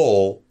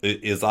Gasol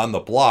is on the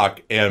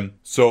block, and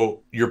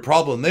so your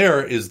problem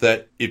there is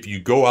that if you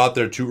go out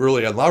there too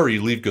early on Lowry,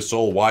 you leave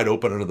Gasol wide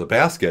open under the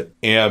basket.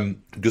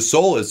 And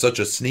Gasol is such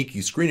a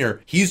sneaky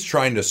screener. He's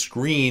trying to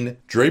screen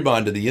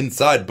Draymond to the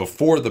inside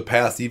before the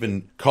pass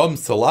even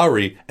comes to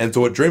Lowry. And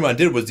so what Draymond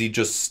did was he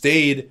just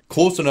stayed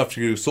close enough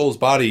to Gasol's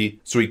body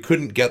so he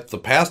couldn't get the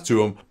pass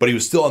to him, but he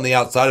was still on the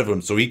outside of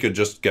him so he could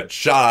just get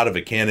shot out of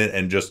a cannon.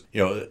 And just,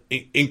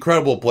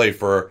 incredible play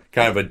for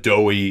kind of a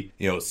doughy,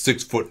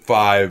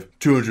 6'5",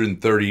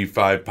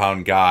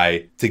 235-pound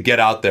guy to get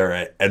out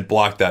there and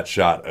block that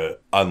shot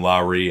on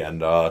Lowry,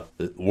 and the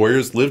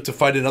Warriors live to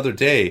fight another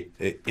day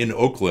in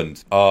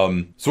Oakland.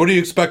 So what do you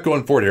expect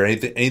going forward here?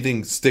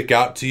 Anything stick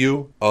out to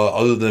you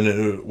other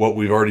than what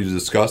we've already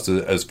discussed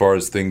as far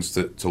as things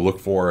to look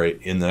for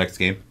in the next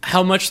game?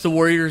 How much the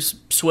Warriors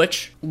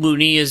switch.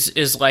 Looney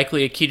is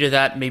likely a key to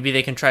that. Maybe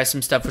they can try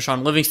some stuff with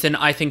Sean Livingston.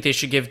 I think they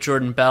should give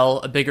Jordan Bell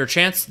a bigger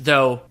chance,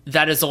 though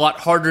that is a lot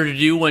harder to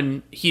do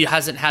when he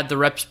hasn't had the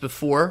reps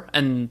before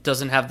and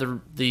doesn't have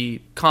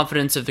the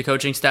confidence of the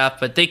coaching staff.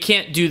 But they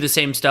can't do the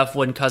same stuff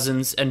when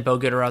Cousins and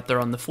Bogut are out there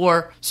on the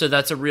floor, so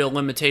that's a real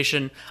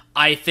limitation.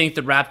 I think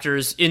the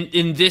Raptors,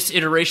 in this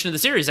iteration of the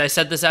series, I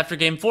said this after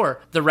Game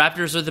 4, the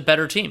Raptors are the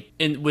better team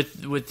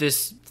with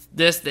this.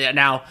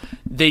 Now,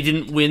 they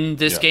didn't win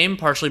this game,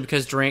 partially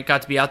because Durant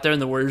got to be out there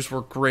and the Warriors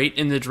were great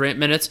in the Durant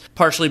minutes,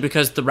 partially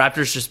because the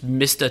Raptors just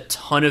missed a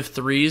ton of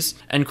threes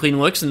and clean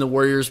looks, and the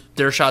Warriors,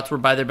 their shots were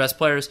by their best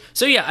players.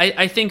 So yeah,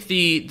 I think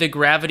the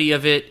gravity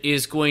of it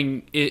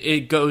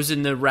it goes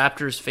in the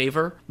Raptors'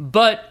 favor,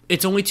 but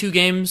it's only 2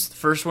 games. The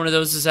first one of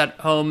those is at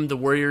home, the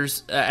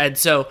Warriors, and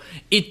so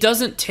it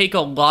doesn't take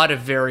a lot of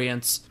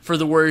variance for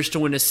the Warriors to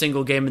win a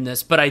single game in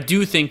this, but I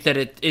do think that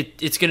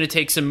it's going to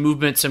take some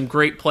movement, some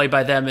great play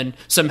by them, and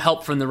some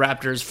help from the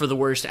Raptors for the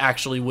Warriors to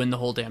actually win the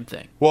whole damn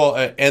thing.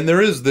 Well, and there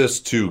is this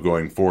too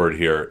going forward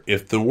here.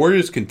 If the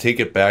Warriors can take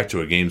it back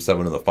to a Game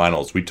 7 of the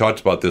finals, we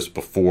talked about this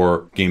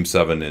before Game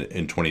 7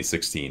 in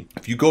 2016.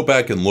 If you go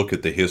back and look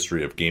at the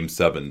history of Game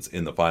 7s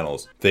in the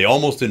finals, they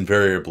almost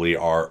invariably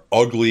are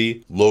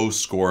ugly,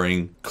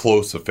 low-scoring,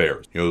 close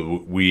affairs.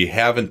 We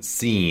haven't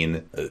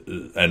seen,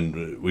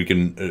 and we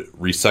can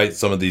recite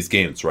some of these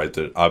games, right?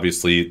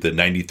 Obviously, the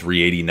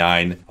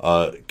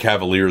 93-89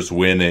 Cavaliers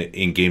win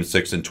in Game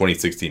 6 in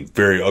 2016.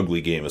 Very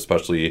ugly game,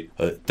 especially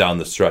down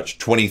the stretch.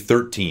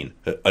 2013,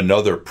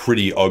 another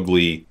pretty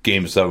ugly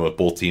Game 7 with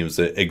both teams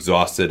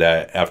exhausted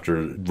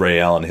after Ray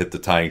Allen hit the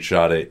tying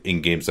shot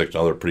in Game 6.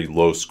 Another pretty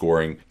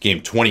low-scoring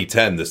game.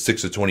 2010, the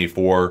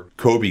 6-24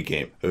 Kobe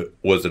game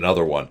was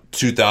another one.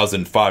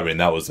 2005, I mean,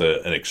 that was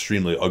an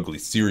extremely ugly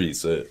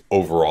series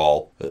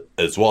overall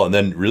as well. And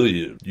then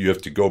really, you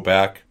have to go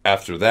back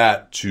after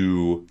that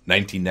to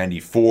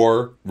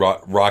 1994,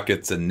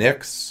 Rockets and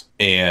Knicks,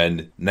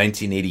 and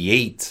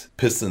 1988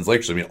 Pistons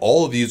Lakers. I mean,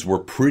 all of these were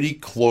pretty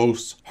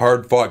close,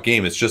 hard-fought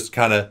games. It's just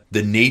kind of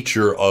the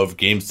nature of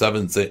Game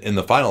 7s in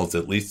the finals,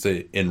 at least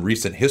in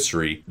recent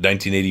history.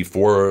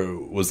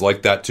 1984 was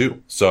like that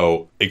too.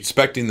 So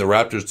expecting the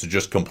Raptors to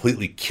just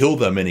completely kill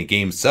them in a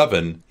Game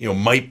 7,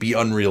 might be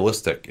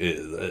unrealistic.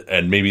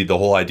 And maybe the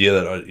whole idea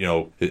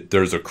that,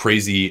 there's a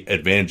crazy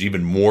advantage,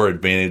 even more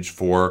advantage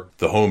for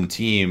the home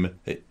team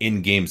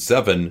in Game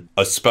 7,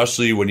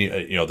 especially when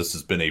this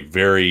has been a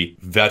very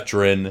veteran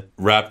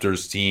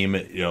Raptors team.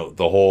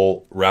 The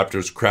whole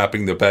Raptors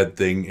crapping the bed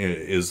thing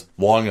is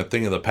long a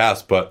thing of the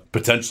past, but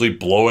potentially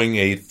blowing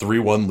a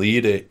 3-1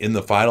 lead in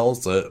the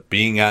finals,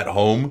 being at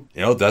home,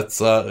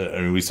 that's,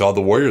 we saw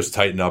the Warriors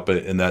tighten up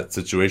in that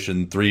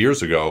situation 3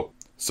 years ago.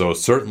 So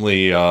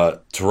certainly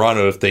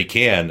Toronto, if they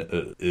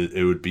can,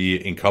 it would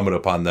be incumbent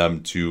upon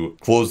them to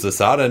close this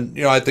out. And,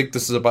 I think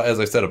this is, about, as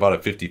I said, about a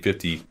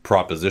 50-50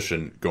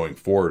 proposition going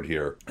forward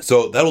here.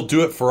 So that'll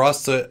do it for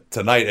us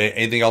tonight.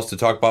 Anything else to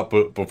talk about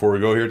before we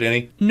go here,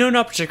 Danny? No,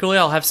 not particularly.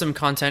 I'll have some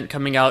content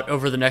coming out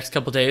over the next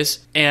couple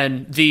days.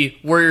 And the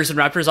Warriors and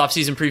Raptors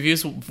offseason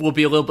previews will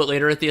be a little bit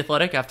later at The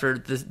Athletic after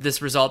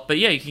this result. But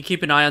yeah, you can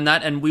keep an eye on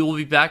that. And we will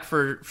be back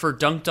for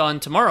Dunked On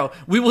tomorrow.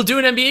 We will do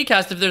an NBA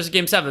cast if there's a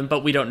Game 7,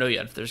 but we don't know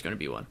yet if there's going to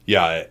be one.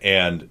 Yeah,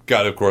 and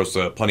got, of course,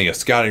 plenty of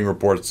scouting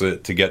reports to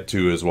get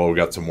to as well. We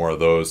got some more of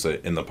those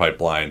in the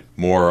pipeline.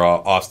 More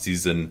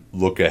off-season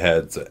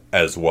look-aheads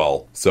as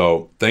well.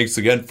 So thanks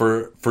again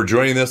for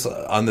joining us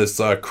on this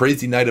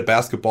crazy night of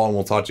basketball, and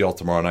we'll talk to you all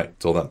tomorrow night.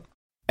 Till then.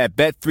 At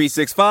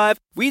Bet365,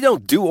 we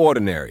don't do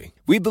ordinary.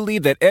 We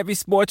believe that every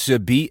sport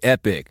should be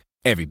epic.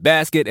 Every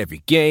basket,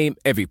 every game,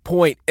 every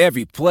point,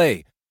 every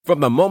play.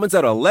 From the moments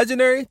that are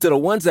legendary to the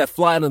ones that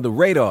fly under the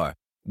radar.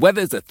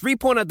 Whether it's a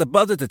three-pointer at the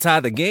buzzer to tie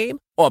the game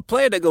or a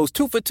player that goes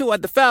 2 for 2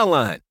 at the foul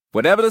line.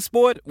 Whatever the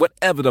sport,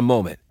 whatever the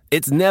moment.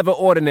 It's never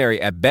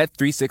ordinary at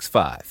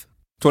Bet365.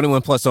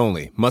 21 plus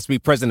only. Must be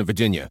present in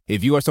Virginia.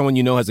 If you or someone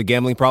you know has a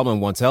gambling problem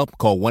and wants help,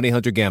 call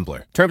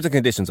 1-800-GAMBLER. Terms and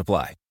conditions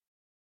apply.